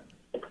start?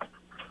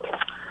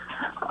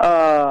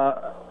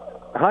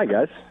 Hi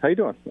guys, how you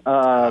doing?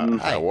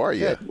 How are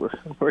you? Good.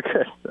 We're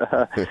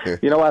good.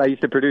 You know what? I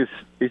used to produce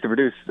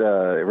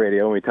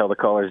radio, and we tell the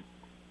callers,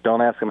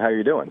 don't ask them how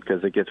you're doing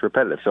because it gets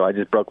repetitive. So I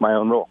just broke my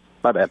own rule.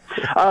 My bad.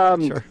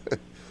 Sure.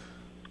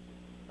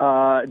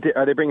 Are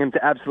they bringing him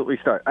to absolutely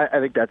start? I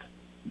think that's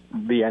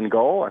the end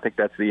goal. I think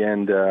that's the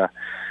end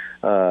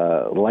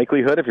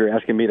likelihood. If you're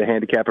asking me to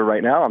handicap it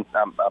right now,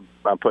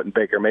 I'm putting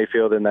Baker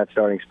Mayfield in that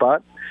starting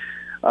spot.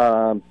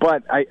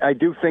 But I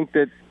do think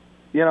that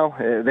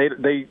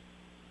they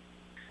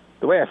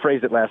the way I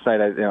phrased it last night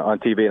on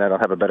TV, and I don't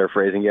have a better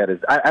phrasing yet, is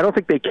I don't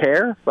think they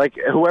care. Like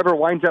whoever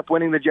winds up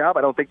winning the job,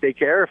 I don't think they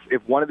care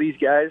if one of these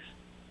guys,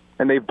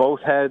 and they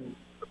both had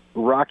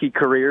rocky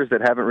careers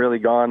that haven't really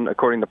gone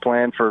according to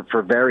plan for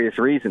various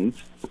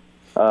reasons,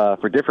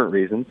 for different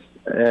reasons.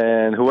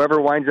 And whoever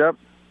winds up,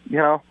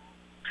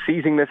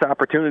 seizing this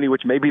opportunity,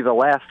 which may be the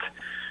last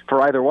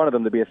for either one of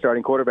them to be a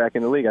starting quarterback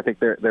in the league, I think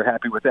they're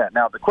happy with that.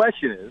 Now, the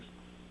question is,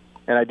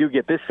 and I do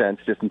get this sense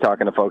just in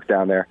talking to folks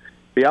down there,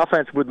 the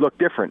offense would look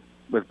different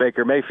with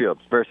Baker Mayfield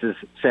versus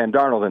Sam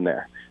Darnold in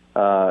there.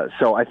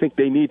 So I think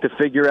they need to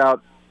figure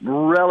out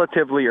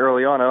relatively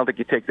early on, I don't think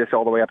you take this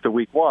all the way up to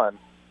week one,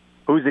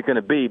 who's it going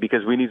to be,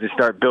 because we need to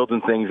start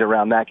building things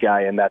around that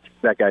guy and that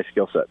guy's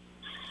skill set.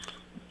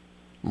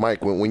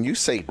 Mike, when you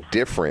say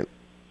different,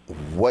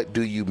 what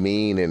do you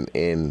mean?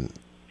 And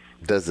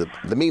does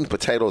the meat and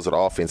potatoes of the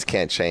offense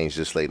can't change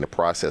this late in the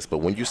process, but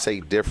when you say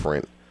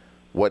different,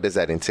 what does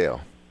that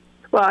entail?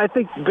 Well, I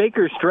think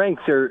Baker's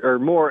strengths are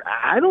more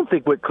 – I don't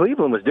think what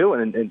Cleveland was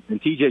doing,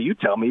 and TJ, you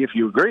tell me if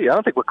you agree, I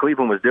don't think what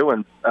Cleveland was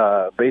doing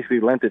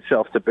basically lent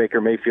itself to Baker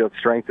Mayfield's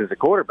strength as a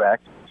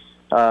quarterback.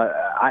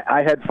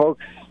 I had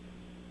folks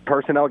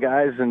personnel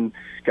guys and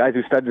guys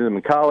who studied them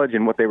in college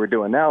and what they were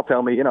doing now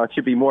tell me, it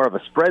should be more of a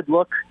spread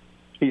look.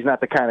 He's not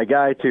the kind of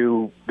guy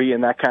to be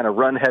in that kind of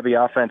run-heavy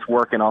offense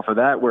working off of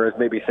that, whereas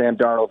maybe Sam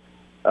Darnold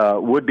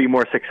would be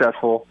more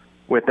successful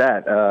with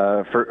that.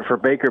 For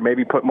Baker,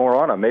 maybe put more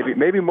on him.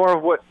 Maybe more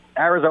of what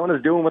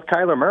Arizona's doing with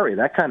Kyler Murray,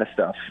 that kind of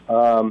stuff.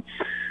 I'm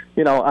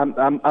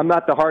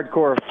not the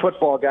hardcore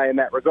football guy in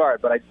that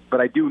regard,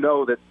 but I do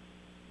know that,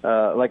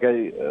 like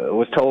I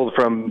was told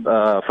from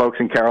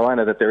folks in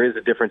Carolina, that there is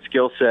a different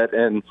skill set,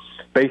 and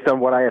based on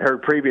what I had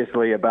heard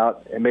previously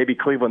about maybe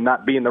Cleveland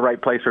not being the right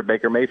place for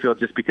Baker Mayfield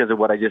just because of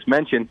what I just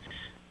mentioned,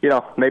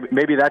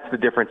 maybe that's the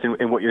difference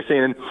in what you're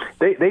seeing. And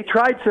they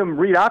tried some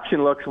read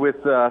option looks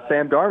with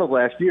Sam Darnold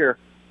last year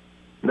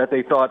that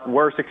they thought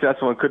were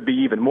successful and could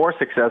be even more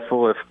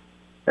successful if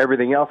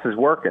everything else is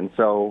working.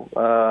 So,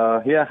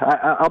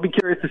 I'll be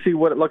curious to see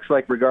what it looks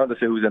like regardless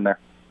of who's in there.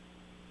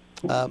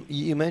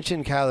 You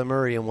mentioned Kyler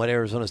Murray and what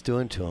Arizona's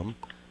doing to him.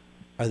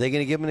 Are they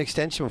going to give him an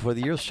extension before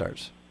the year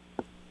starts?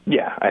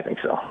 Yeah, I think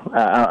so.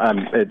 I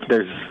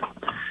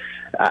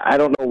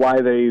don't know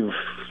why they've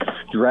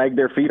dragged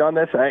their feet on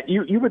this.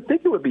 You would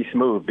think it would be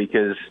smooth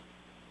because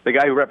the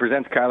guy who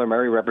represents Kyler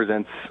Murray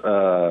represents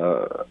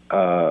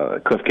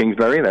Cliff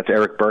Kingsbury. That's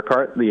Eric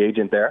Burkhart, the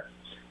agent there.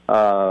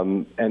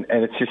 And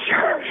it's just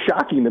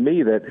shocking to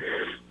me that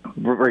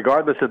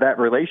regardless of that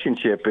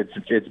relationship,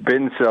 it's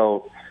been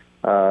so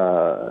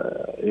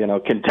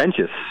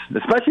contentious,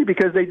 especially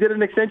because they did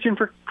an extension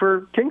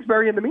for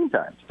Kingsbury in the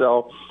meantime.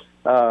 So,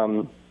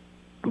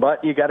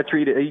 but you got to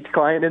treat each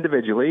client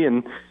individually,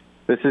 and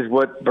this is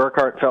what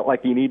Burkhart felt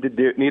like he needed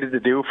to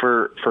do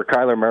for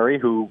Kyler Murray,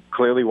 who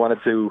clearly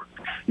wanted to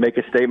make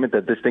a statement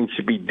that this thing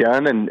should be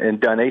done and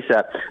done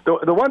ASAP.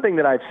 The one thing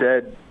that I've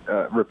said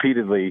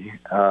repeatedly,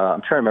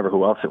 I'm trying to remember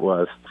who else it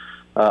was.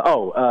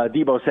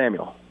 Deebo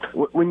Samuel.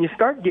 When you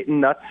start getting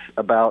nuts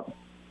about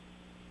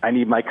I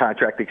need my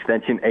contract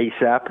extension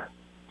ASAP,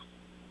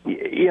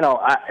 you're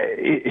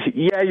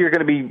going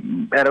to be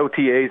at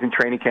OTAs and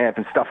training camp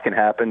and stuff can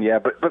happen,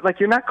 but like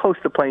you're not close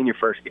to playing your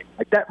first game.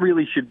 Like that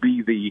really should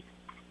be the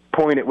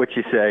point at which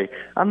you say,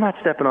 I'm not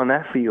stepping on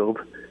that field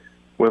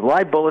with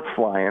live bullets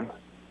flying,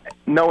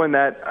 knowing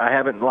that I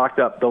haven't locked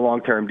up the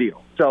long-term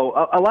deal.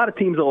 So a lot of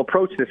teams will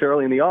approach this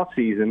early in the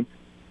offseason.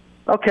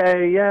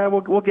 Okay, yeah,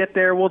 we'll get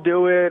there, we'll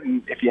do it.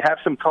 And if you have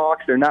some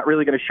talks, they're not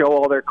really going to show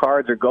all their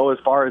cards or go as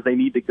far as they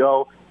need to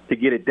go to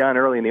get it done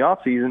early in the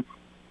offseason.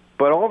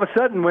 But all of a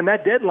sudden, when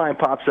that deadline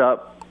pops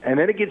up and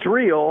then it gets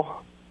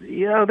real,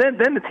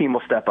 then the team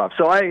will step up.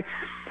 So I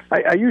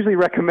usually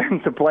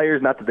recommend to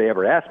players, not that they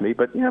ever ask me,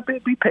 but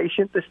be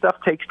patient. This stuff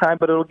takes time,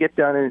 but it'll get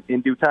done in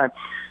due time.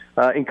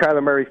 In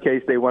Kyler Murray's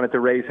case, they wanted to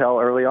raise hell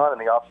early on in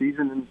the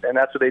offseason, and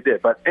that's what they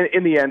did. But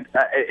in the end,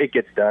 it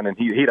gets done, and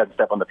he doesn't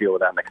step on the field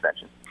without an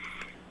extension.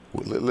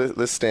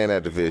 Let's stay in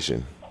that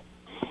division.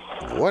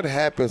 What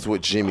happens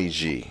with Jimmy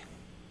G?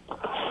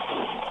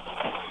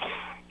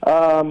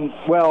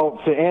 Well,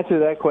 to answer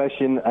that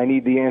question, I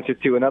need the answer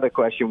to another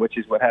question, which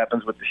is what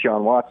happens with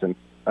Deshaun Watson.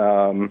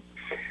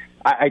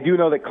 I do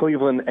know that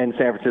Cleveland and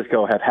San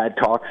Francisco have had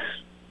talks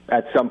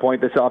at some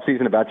point this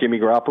offseason about Jimmy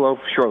Garoppolo,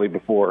 shortly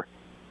before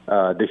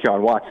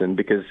Deshaun Watson,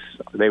 because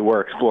they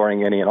were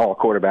exploring any and all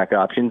quarterback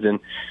options, and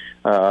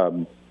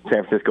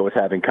San Francisco was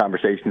having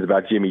conversations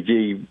about Jimmy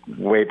G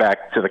way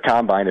back to the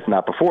combine, if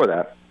not before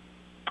that.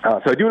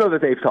 So I do know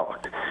that they've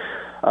talked.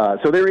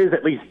 So there is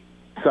at least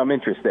some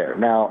interest there.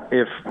 Now,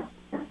 if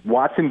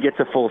Watson gets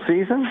a full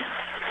season,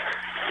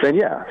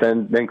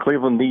 then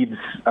Cleveland needs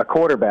a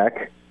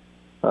quarterback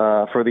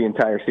for the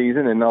entire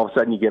season, and all of a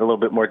sudden you get a little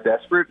bit more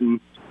desperate, and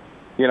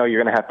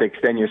you're going to have to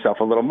extend yourself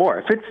a little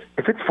more.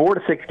 If it's 4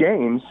 to 6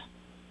 games,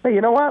 hey,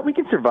 you know what? We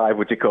can survive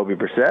with Jacoby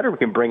Brissett, or we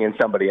can bring in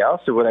somebody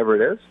else, or whatever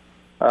it is.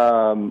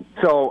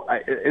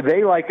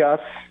 They, like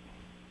us,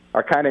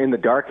 are kind of in the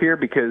dark here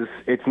because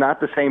it's not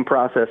the same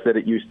process that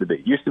it used to be.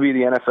 It used to be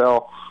the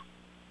NFL.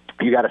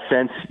 You got a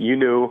sense, you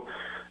knew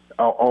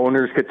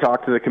owners could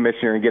talk to the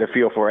commissioner and get a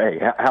feel for, hey,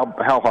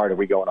 how hard are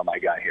we going on my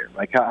guy here?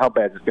 Like, how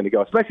bad is this going to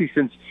go? Especially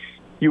since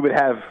you would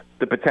have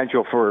the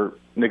potential for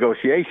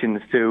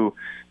negotiations to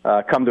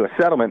come to a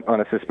settlement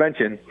on a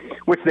suspension,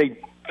 which they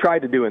tried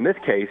to do in this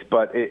case,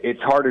 but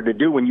it's harder to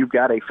do when you've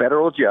got a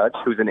federal judge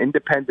who's an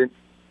independent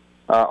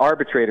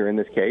arbitrator in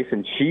this case,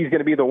 and she's going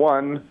to be the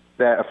one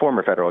that, a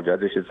former federal judge,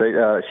 I should say,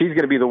 she's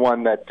going to be the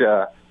one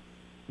that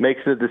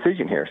makes the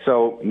decision here.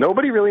 So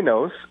nobody really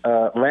knows.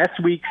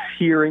 Last week's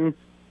hearing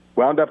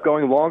wound up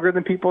going longer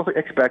than people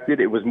expected.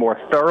 It was more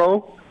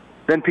thorough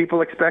than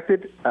people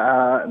expected.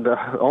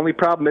 The only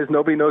problem is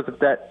nobody knows if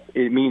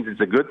it means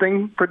it's a good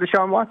thing for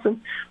Deshaun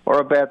Watson or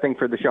a bad thing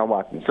for Deshaun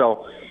Watson.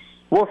 So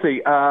we'll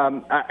see.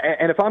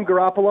 And if I'm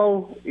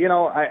Garoppolo,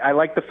 I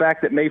like the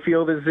fact that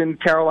Mayfield is in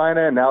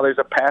Carolina, and now there's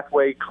a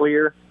pathway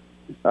clear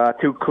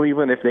to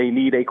Cleveland if they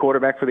need a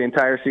quarterback for the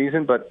entire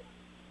season. But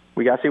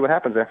we got to see what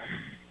happens there.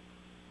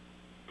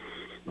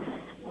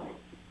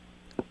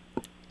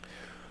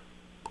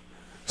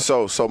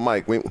 So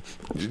Mike,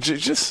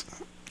 just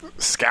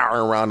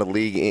scouring around the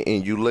league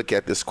and you look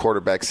at this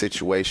quarterback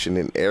situation,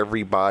 and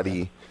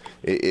everybody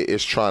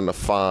is trying to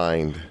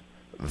find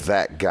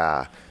that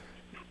guy.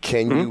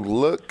 Can you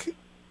look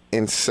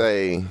and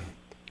say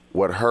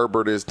what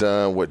Herbert has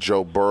done, what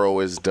Joe Burrow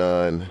has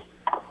done?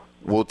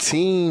 Will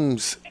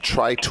teams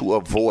try to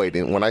avoid,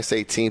 and when I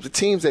say teams, the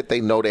teams that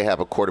they know they have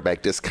a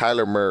quarterback, this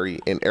Kyler Murray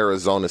in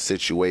Arizona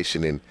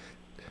situation, and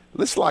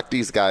let's lock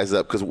these guys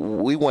up because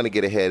we want to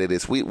get ahead of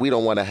this. We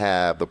don't want to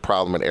have the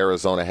problem that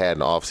Arizona had in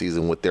the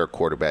offseason with their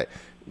quarterback.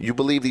 You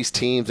believe these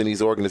teams and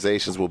these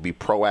organizations will be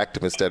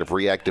proactive instead of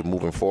reactive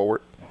moving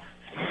forward?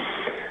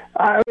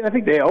 I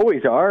think they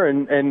always are,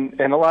 and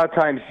a lot of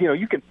times,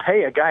 you can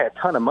pay a guy a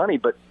ton of money,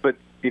 but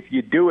if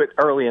you do it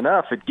early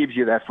enough, it gives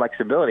you that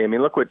flexibility. I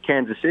mean, look what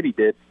Kansas City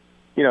did.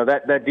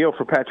 That deal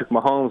for Patrick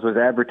Mahomes was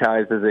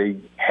advertised as a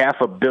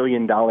 $500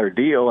 million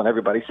deal, and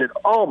everybody said,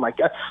 "Oh my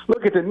God,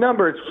 look at the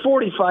number! It's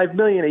 $45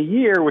 million a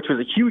year," which was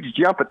a huge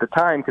jump at the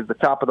time because the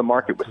top of the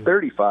market was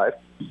 $35.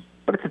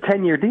 But it's a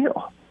 10-year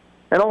deal,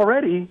 and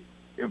already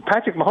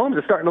Patrick Mahomes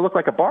is starting to look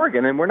like a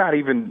bargain, and we're not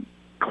even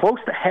close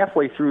to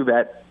halfway through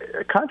that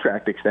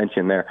contract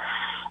extension there.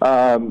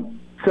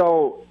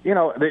 So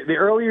the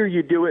earlier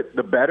you do it,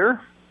 the better.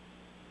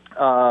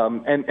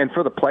 And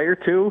for the player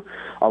too,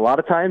 a lot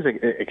of times,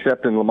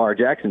 except in Lamar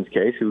Jackson's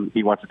case, who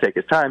he wants to take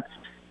his time,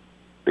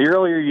 the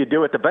earlier you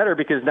do it, the better,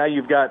 because now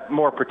you've got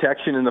more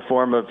protection in the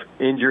form of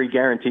injury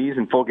guarantees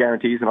and full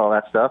guarantees and all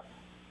that stuff.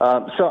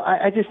 So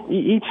I just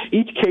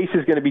each case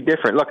is going to be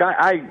different. Look,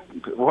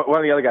 one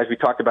of the other guys we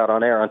talked about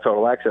on air on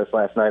Total Access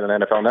last night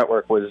on NFL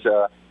Network was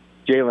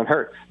Jalen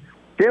Hurts.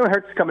 Jalen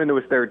Hurts is coming into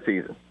his third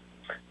season.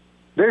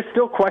 There's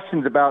still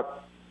questions about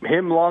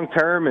him long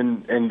term,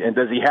 and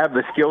does he have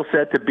the skill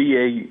set to be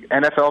a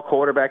NFL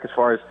quarterback as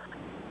far as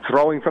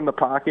throwing from the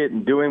pocket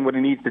and doing what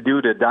he needs to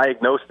do to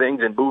diagnose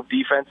things and move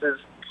defenses?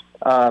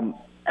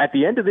 At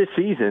the end of this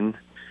season,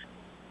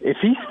 if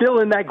he's still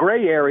in that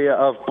gray area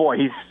of, boy,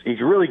 he's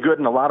really good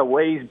in a lot of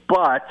ways,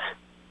 but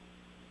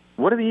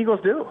what do the Eagles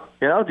do?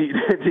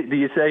 Do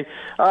you say,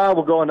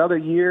 we'll go another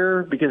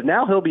year? Because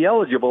now he'll be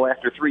eligible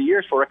after 3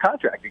 years for a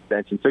contract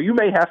extension. So you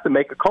may have to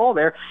make a call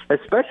there,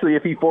 especially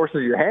if he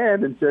forces your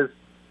hand and says,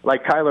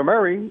 like Kyler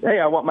Murray, hey,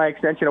 I want my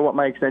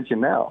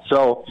extension now.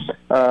 So,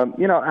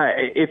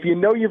 if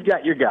you've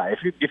got your guy,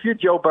 if you're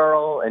Joe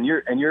Burrow and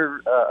if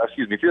you're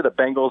the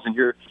Bengals and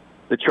you're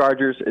the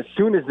Chargers, as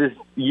soon as this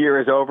year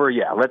is over,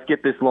 let's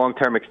get this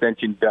long-term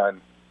extension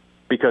done,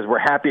 because we're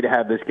happy to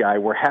have this guy.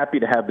 We're happy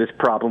to have this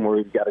problem where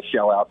we've got to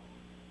shell out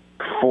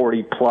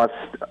 40 plus,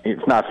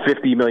 it's not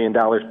 $50 million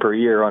per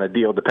year on a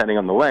deal, depending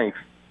on the length.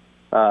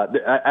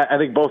 I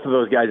think both of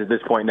those guys at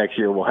this point next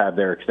year will have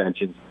their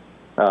extensions,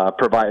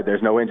 provided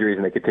there's no injuries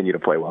and they continue to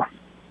play well.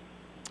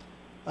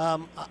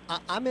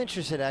 I'm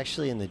interested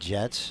actually in the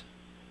Jets.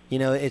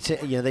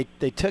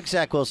 They took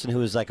Zach Wilson, who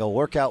was like a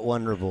workout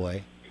wonder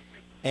boy,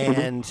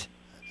 and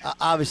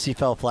obviously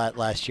fell flat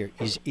last year.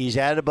 He's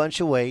added a bunch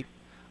of weight,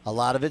 a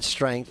lot of it's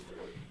strength.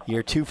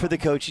 Year 2 for the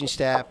coaching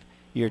staff,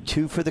 year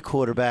 2 for the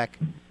quarterback.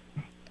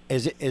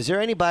 Is there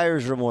any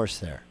buyer's remorse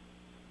there?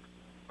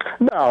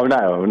 No,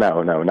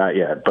 not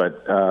yet.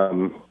 But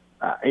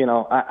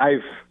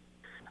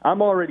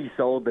I'm already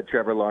sold that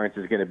Trevor Lawrence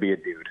is going to be a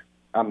dude.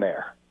 I'm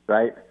there,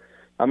 right?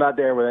 I'm not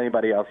there with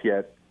anybody else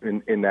yet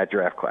in that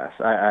draft class.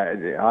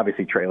 I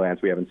obviously Trey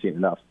Lance, we haven't seen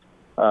enough.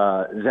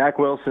 Zach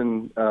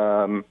Wilson.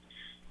 I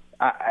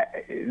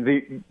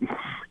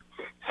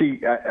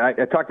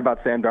talked about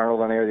Sam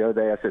Darnold on air the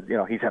other day. I said,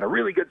 he's had a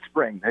really good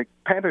spring. The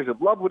Panthers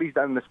have loved what he's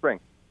done in the spring.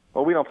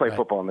 Well, we don't play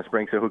football in the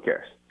spring, so who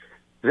cares?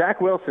 Zach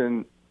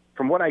Wilson,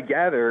 from what I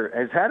gather,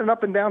 has had an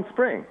up and down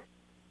spring,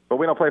 but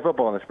we don't play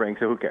football in the spring,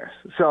 so who cares?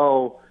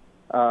 So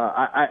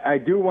I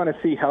do want to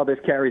see how this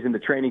carries into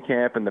training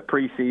camp and the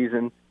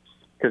preseason,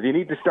 because you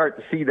need to start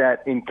to see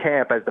that in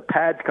camp as the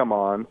pads come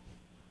on,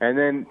 and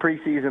then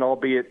preseason,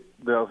 albeit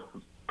the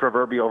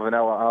proverbial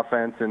vanilla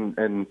offense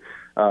and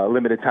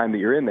limited time that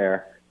you're in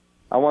there.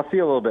 I want to see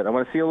a little bit. I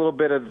want to see a little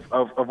bit of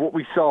what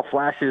we saw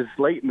flashes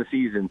late in the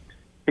season.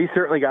 He's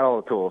certainly got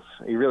all the tools.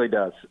 He really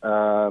does.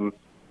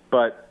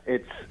 But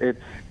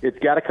it's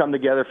got to come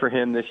together for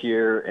him this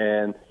year,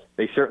 and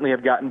they certainly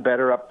have gotten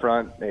better up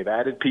front. They've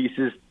added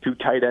pieces, 2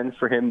 tight ends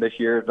for him this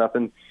year.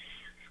 Nothing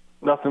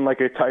like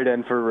a tight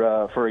end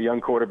for a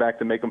young quarterback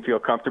to make him feel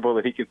comfortable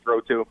that he can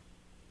throw to.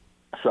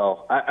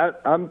 So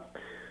I'm.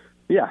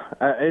 Yeah,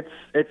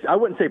 I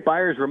wouldn't say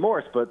buyer's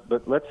remorse, but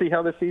let's see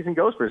how this season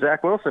goes for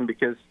Zach Wilson,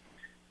 because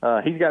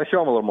he's got to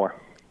show him a little more.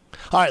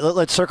 All right,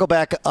 let's circle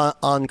back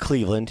on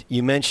Cleveland.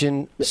 You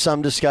mentioned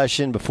some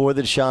discussion before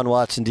the Deshaun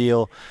Watson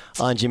deal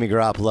on Jimmy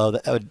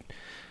Garoppolo.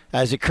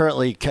 As it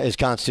currently is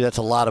constituted, that's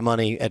a lot of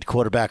money at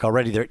quarterback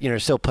already. They're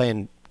still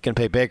going to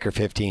pay Baker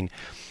 $15.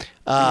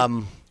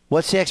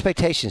 What's the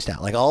expectations now?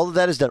 Like, all of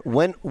that is done.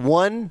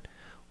 When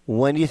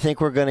do you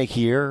think we're going to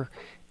hear?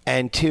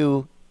 And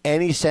 2,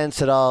 any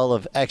sense at all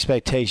of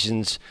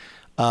expectations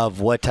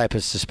of what type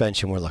of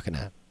suspension we're looking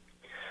at?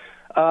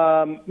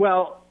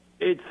 Well,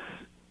 it's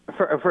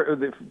for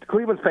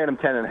Cleveland's paying him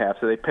 $10.5,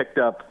 so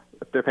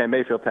they're paying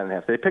Mayfield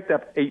 $10.5. So they picked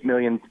up $8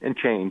 million and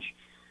change.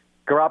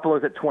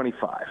 Garoppolo's at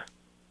 $25.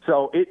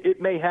 So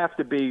it may have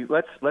to be.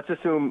 Let's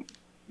assume,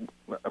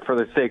 for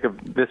the sake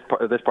of this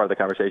part of the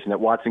conversation, that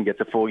Watson gets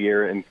a full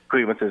year and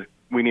Cleveland says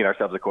we need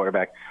ourselves a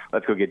quarterback.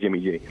 Let's go get Jimmy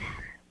G.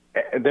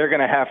 They're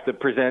going to have to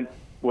present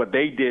what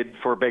they did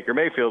for Baker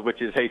Mayfield,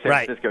 which is, hey, San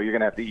Francisco, you're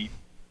going to have to eat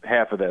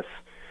half of this.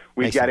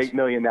 We've got $8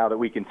 million now that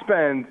we can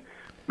spend.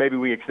 Maybe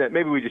we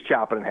just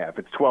chop it in half.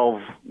 It's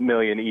 $12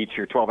 million each,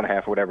 or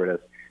 12.5, or whatever it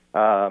is,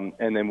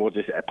 and then we'll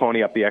just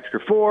pony up the extra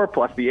 4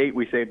 plus the 8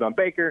 we saved on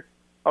Baker.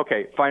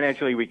 Okay,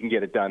 financially we can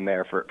get it done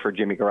there for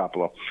Jimmy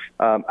Garoppolo.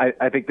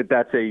 I think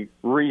that's a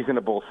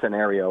reasonable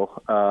scenario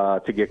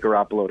to get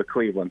Garoppolo to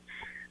Cleveland.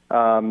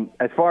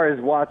 As far as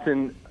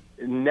Watson,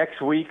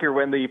 next week or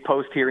when the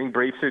post-hearing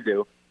briefs are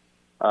due,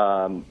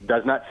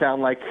 does not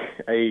sound like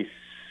an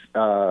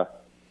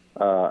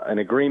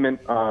agreement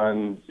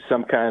on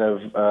some kind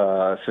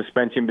of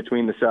suspension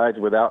between the sides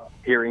without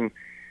hearing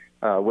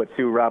what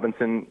Sue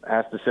Robinson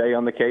has to say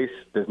on the case.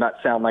 Does not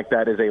sound like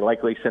that is a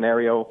likely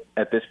scenario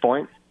at this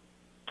point.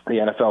 The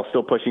NFL is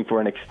still pushing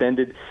for an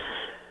extended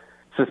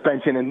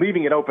suspension and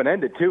leaving it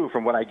open-ended, too,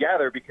 from what I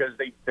gather, because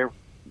they're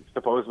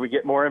suppose we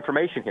get more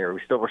information here.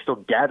 We're still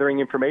gathering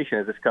information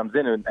as this comes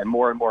in, and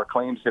more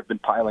claims have been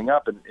piling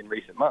up in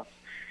recent months.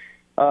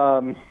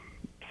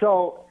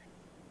 So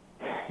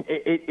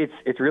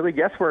it's really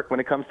guesswork when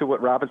it comes to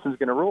what Robinson's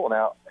going to rule.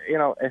 Now,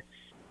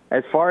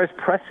 as far as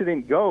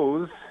precedent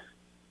goes,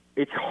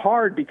 it's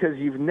hard because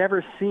you've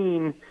never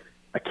seen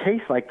a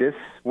case like this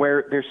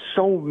where there's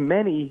so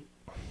many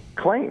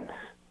claims,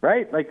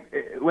 right? Like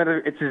whether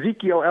it's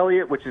Ezekiel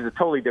Elliott, which is a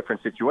totally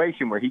different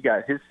situation where he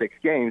got his 6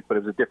 games, but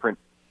it was a different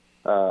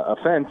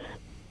offense.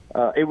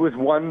 It was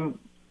one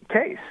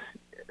case.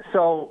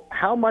 So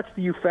how much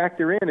do you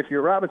factor in, if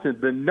you're Robinson,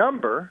 the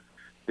number,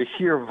 the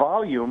sheer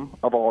volume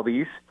of all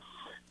these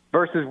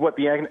versus what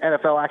the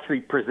NFL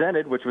actually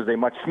presented, which was a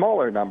much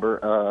smaller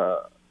number?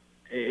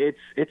 It's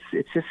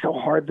just so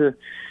hard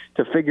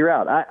to figure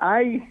out.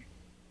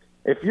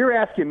 If you're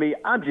asking me,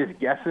 I'm just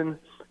guessing.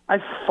 I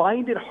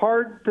find it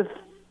hard to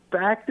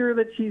factor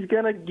that she's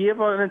going to give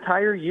an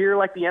entire year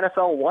like the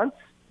NFL wants.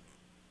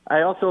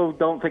 I also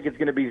don't think it's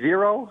going to be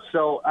 0,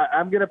 so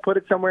I'm going to put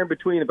it somewhere in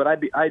between. But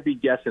I'd be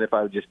guessing if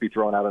I would just be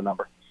throwing out a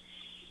number.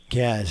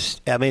 Yes,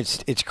 I mean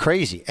it's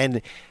crazy.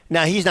 And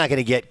now he's not going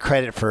to get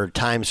credit for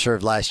time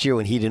served last year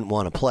when he didn't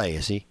want to play,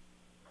 is he?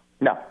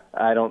 No,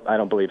 I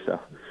don't believe so.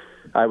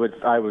 I would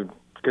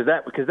because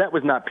that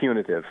was not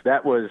punitive.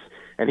 That was,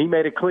 and he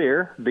made it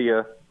clear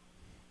via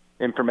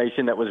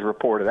information that was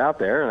reported out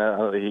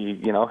there.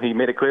 He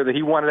made it clear that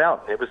he wanted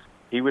out.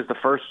 He was the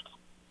first.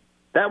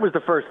 That was the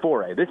first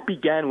foray. This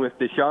began with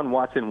Deshaun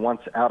Watson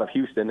wants out of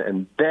Houston,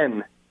 and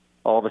then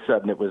all of a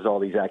sudden it was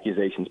all these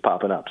accusations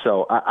popping up.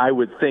 So I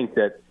would think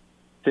that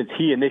since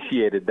he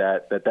initiated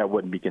that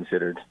wouldn't be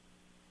considered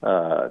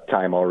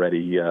time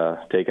already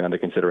taken under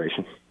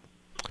consideration.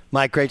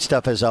 Mike, great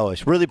stuff as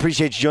always. Really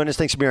appreciate you joining us.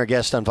 Thanks for being our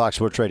guest on Fox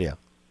Sports Radio.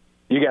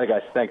 You got it,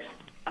 guys. Thanks.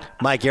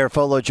 Mike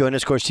Garafolo joined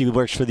us. Of course, he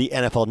works for the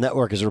NFL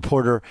Network as a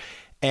reporter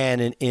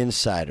and an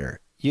insider.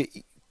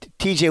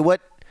 TJ,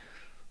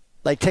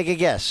 take a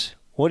guess.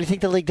 What do you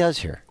think the league does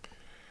here?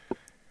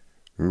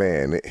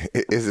 Man,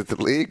 is it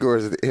the league or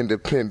is it the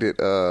independent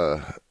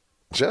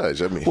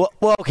judge? I mean,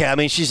 well, okay. I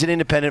mean, she's an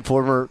independent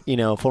former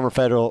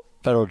federal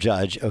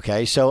judge.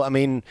 Okay, so I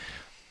mean,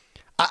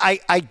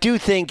 I do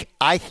think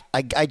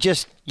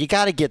you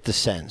got to get the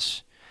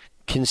sense,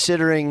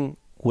 considering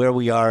where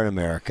we are in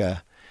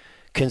America,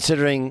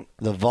 considering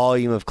the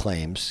volume of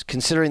claims,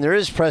 considering there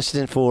is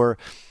precedent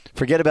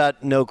forget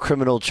about no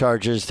criminal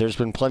charges. There's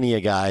been plenty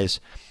of guys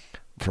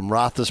from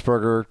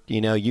Roethlisberger,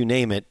 you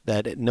name it,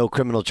 that no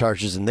criminal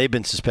charges, and they've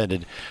been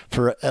suspended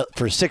for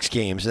 6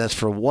 games, and that's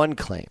for 1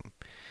 claim.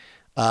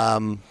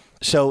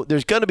 So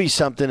there's going to be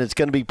something. It's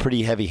going to be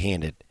pretty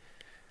heavy-handed.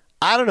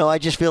 I don't know. I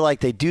just feel like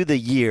they do the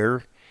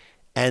year,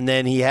 and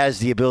then he has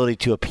the ability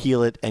to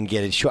appeal it and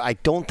get it short. I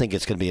don't think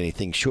it's going to be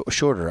anything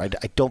shorter. I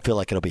don't feel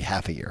like it'll be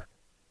half a year.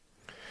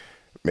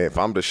 Man, if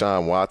I'm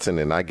Deshaun Watson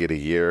and I get a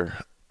year,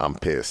 I'm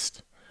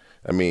pissed.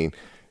 I mean,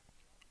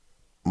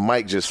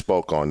 Mike just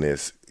spoke on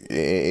this,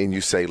 and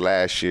you say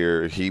last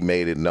year he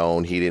made it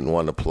known he didn't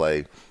want to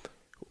play.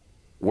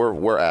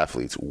 We're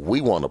athletes.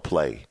 We want to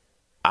play.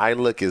 I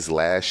look at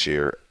last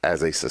year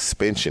as a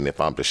suspension if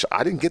I'm Deshaun.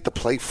 I didn't get to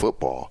play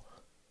football.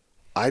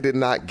 I did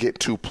not get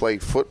to play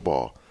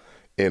football.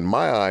 In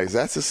my eyes,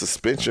 that's a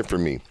suspension for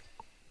me.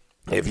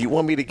 If you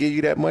want me to give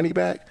you that money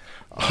back,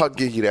 I'll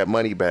give you that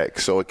money back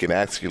so it can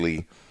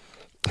actually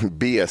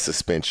be a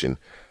suspension.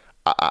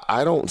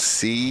 I don't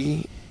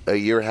see a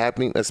year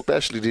happening,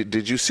 especially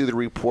did you see the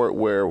report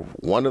where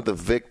one of the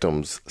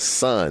victims'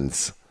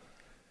 sons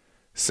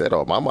said,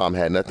 my mom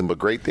had nothing but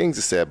great things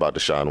to say about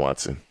Deshaun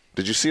Watson.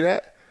 Did you see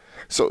that?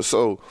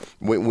 So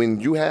when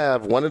you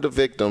have one of the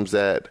victims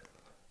that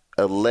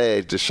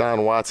alleged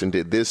Deshaun Watson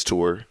did this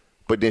to her,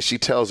 but then she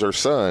tells her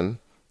son,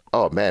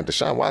 oh, man,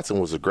 Deshaun Watson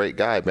was a great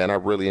guy, man. I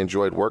really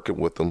enjoyed working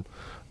with him.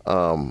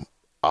 I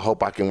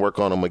hope I can work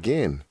on him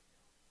again.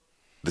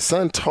 The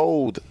son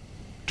told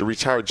the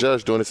retired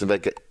judge doing this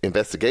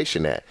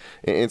investigation at.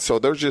 And so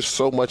there's just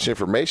so much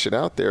information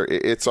out there.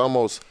 It's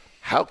almost,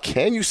 how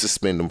can you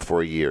suspend him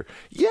for a year?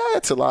 Yeah,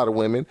 it's a lot of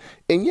women.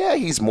 And yeah,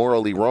 he's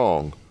morally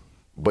wrong.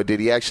 But did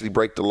he actually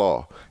break the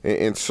law?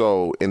 And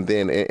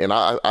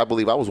I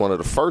believe I was one of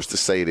the first to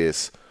say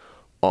this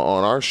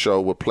on our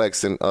show with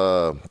Plex and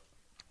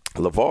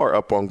LeVar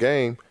Up on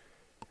Game.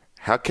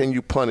 How can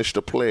you punish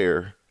the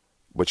player,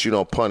 but you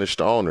don't punish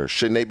the owner?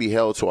 Shouldn't they be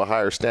held to a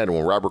higher standard?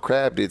 When Robert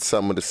Kraft did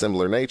something of the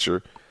similar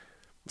nature,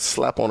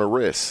 slap on the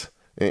wrist.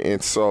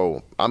 And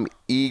so I'm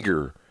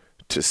eager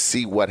to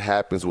see what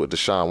happens with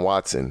Deshaun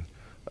Watson.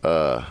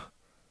 I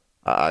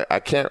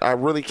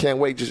really can't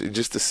wait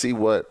just to see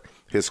what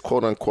his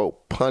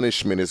quote-unquote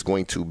punishment is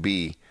going to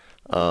be.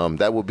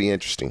 That would be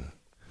interesting.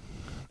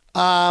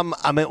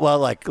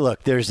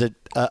 Look, there's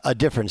a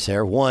difference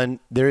there. One,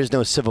 there is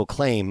no civil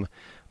claim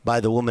by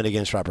the woman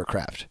against Robert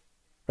Kraft.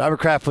 Robert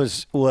Kraft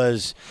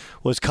was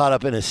caught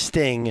up in a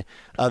sting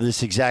of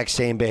this exact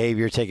same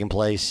behavior taking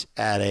place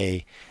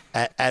at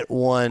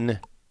one,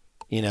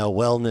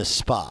 wellness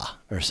spa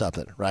or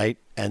something, right?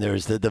 And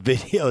there's the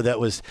video that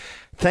was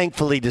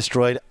thankfully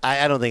destroyed.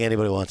 I don't think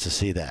anybody wants to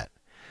see that.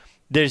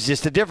 There's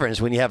just a difference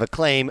when you have a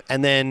claim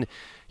and then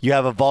you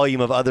have a volume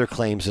of other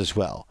claims as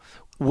well.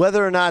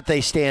 Whether or not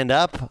they stand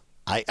up,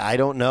 I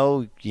don't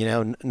know.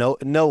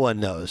 No one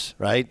knows,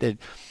 right?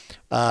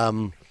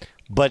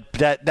 But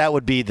that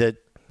would be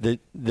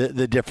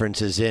the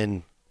difference is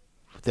in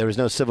there was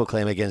no civil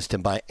claim against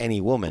him by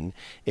any woman.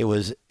 It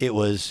was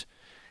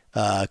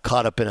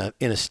caught up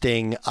in a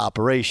sting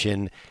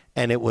operation,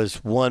 and it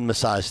was one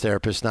massage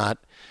therapist, not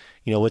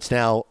what's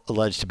now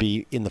alleged to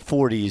be in the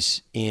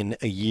 40s in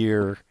a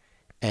year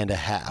and a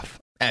half.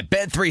 At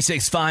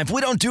Bet365,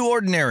 we don't do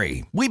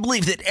ordinary. We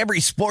believe that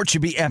every sport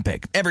should be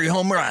epic. Every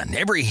home run,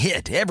 every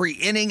hit, every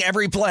inning,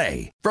 every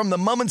play. From the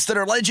moments that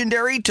are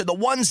legendary to the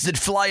ones that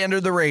fly under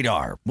the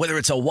radar. Whether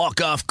it's a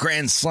walk-off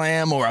grand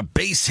slam or a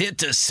base hit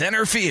to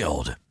center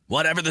field.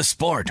 Whatever the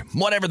sport,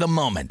 whatever the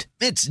moment.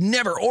 It's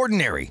never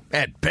ordinary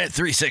at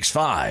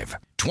Bet365.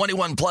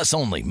 21 plus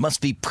only.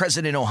 Must be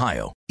present in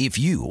Ohio. If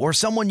you or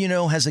someone you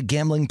know has a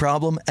gambling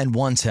problem and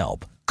wants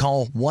help,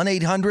 call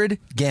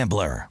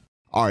 1-800-GAMBLER.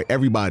 All right,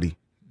 everybody.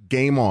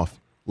 Game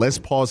off. Let's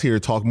pause here to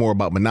talk more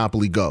about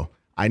Monopoly Go.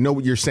 I know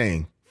what you're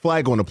saying.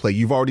 Flag on the play.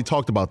 You've already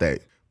talked about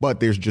that.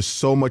 But there's just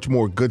so much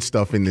more good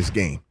stuff in this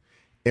game.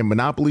 In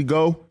Monopoly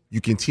Go,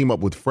 you can team up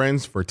with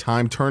friends for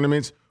time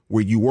tournaments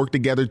where you work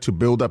together to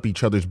build up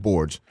each other's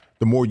boards.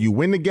 The more you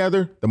win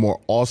together, the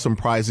more awesome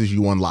prizes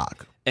you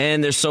unlock.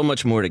 And there's so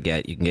much more to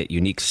get. You can get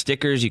unique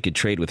stickers. You could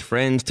trade with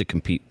friends to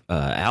compete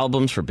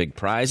albums for big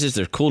prizes.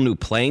 There's cool new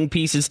playing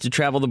pieces to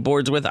travel the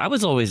boards with. I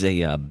was always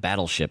a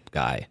Battleship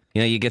guy.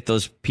 You get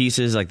those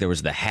pieces, like there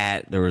was the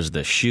hat, there was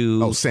the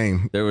shoe. Oh,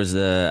 same. I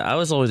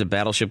was always a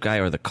Battleship guy,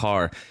 or the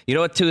car. You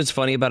know what, too, is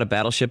funny about a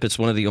Battleship? It's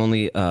one of the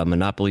only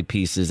Monopoly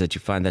pieces that you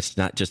find that's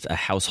not just a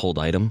household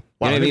item.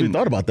 Wow, I never even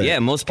thought about that. Yeah,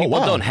 most people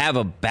don't have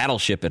a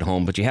Battleship at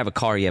home, but you have a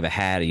car, you have a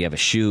hat, you have a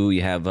shoe,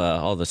 you have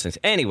all those things.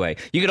 Anyway,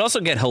 you could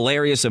also get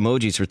hilarious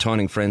emojis for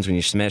taunting friends when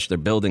you smash their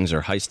buildings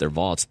or heist their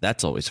vaults.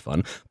 That's always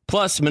fun.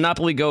 Plus,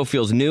 Monopoly Go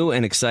feels new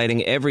and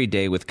exciting every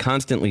day with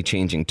constantly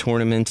changing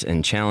tournaments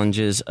and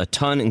challenges. A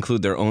ton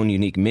include their own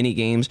unique mini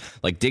games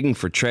like digging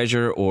for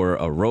treasure or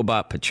a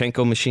robot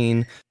Pachinko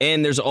machine.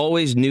 And there's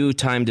always new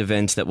timed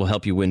events that will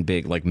help you win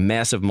big, like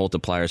massive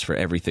multipliers for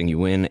everything you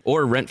win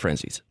or rent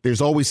frenzies.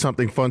 There's always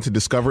something fun to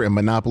discover in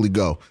Monopoly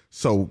Go.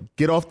 So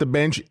get off the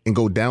bench and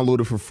go download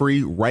it for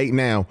free right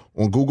now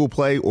on Google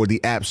Play or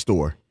the App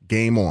Store.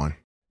 Game on.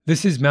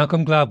 This is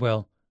Malcolm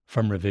Gladwell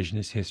from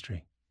Revisionist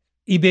History.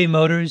 eBay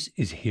Motors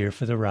is here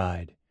for the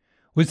ride.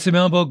 With some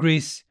elbow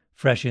grease,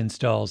 fresh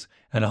installs,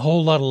 and a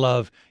whole lot of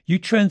love, you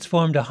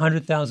transformed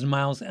 100,000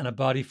 miles and a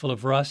body full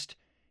of rust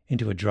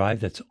into a drive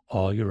that's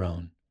all your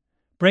own.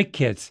 Brake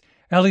kits,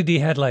 LED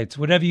headlights,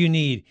 whatever you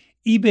need,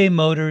 eBay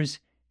Motors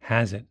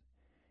has it.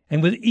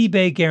 And with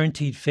eBay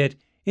Guaranteed Fit,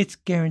 it's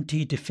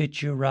guaranteed to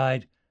fit your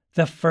ride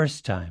the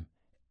first time,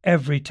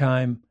 every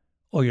time,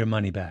 or your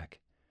money back.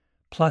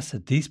 Plus,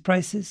 at these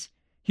prices,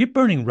 you're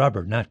burning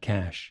rubber, not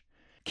cash.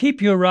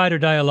 Keep your ride or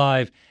die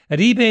alive at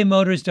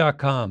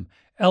ebaymotors.com.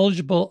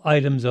 Eligible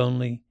items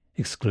only.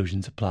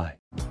 Exclusions apply.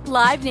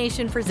 Live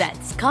Nation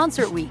presents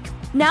Concert Week.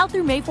 Now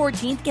through May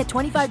 14th, get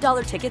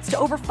 $25 tickets to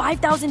over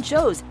 5,000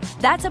 shows.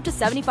 That's up to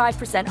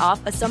 75%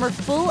 off a summer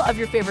full of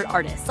your favorite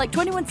artists like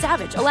 21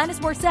 Savage, Alanis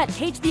Morissette,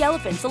 Cage the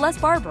Elephant,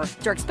 Celeste Barber,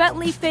 Dierks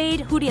Bentley,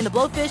 Fade, Hootie and the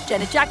Blowfish,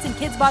 Janet Jackson,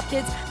 Kidz Bop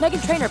Kids,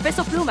 Meghan Trainor,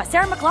 Bissell Pluma,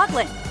 Sarah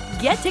McLachlan.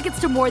 Get tickets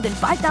to more than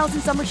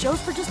 5,000 summer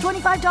shows for just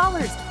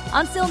 $25.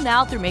 Until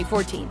now through May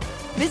 14th.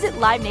 Visit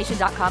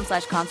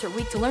LiveNation.com/Concert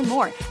Week to learn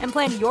more and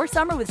plan your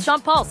summer with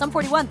Sean Paul, Sum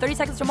 41, 30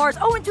 Seconds to Mars,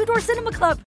 and Two Door Cinema Club.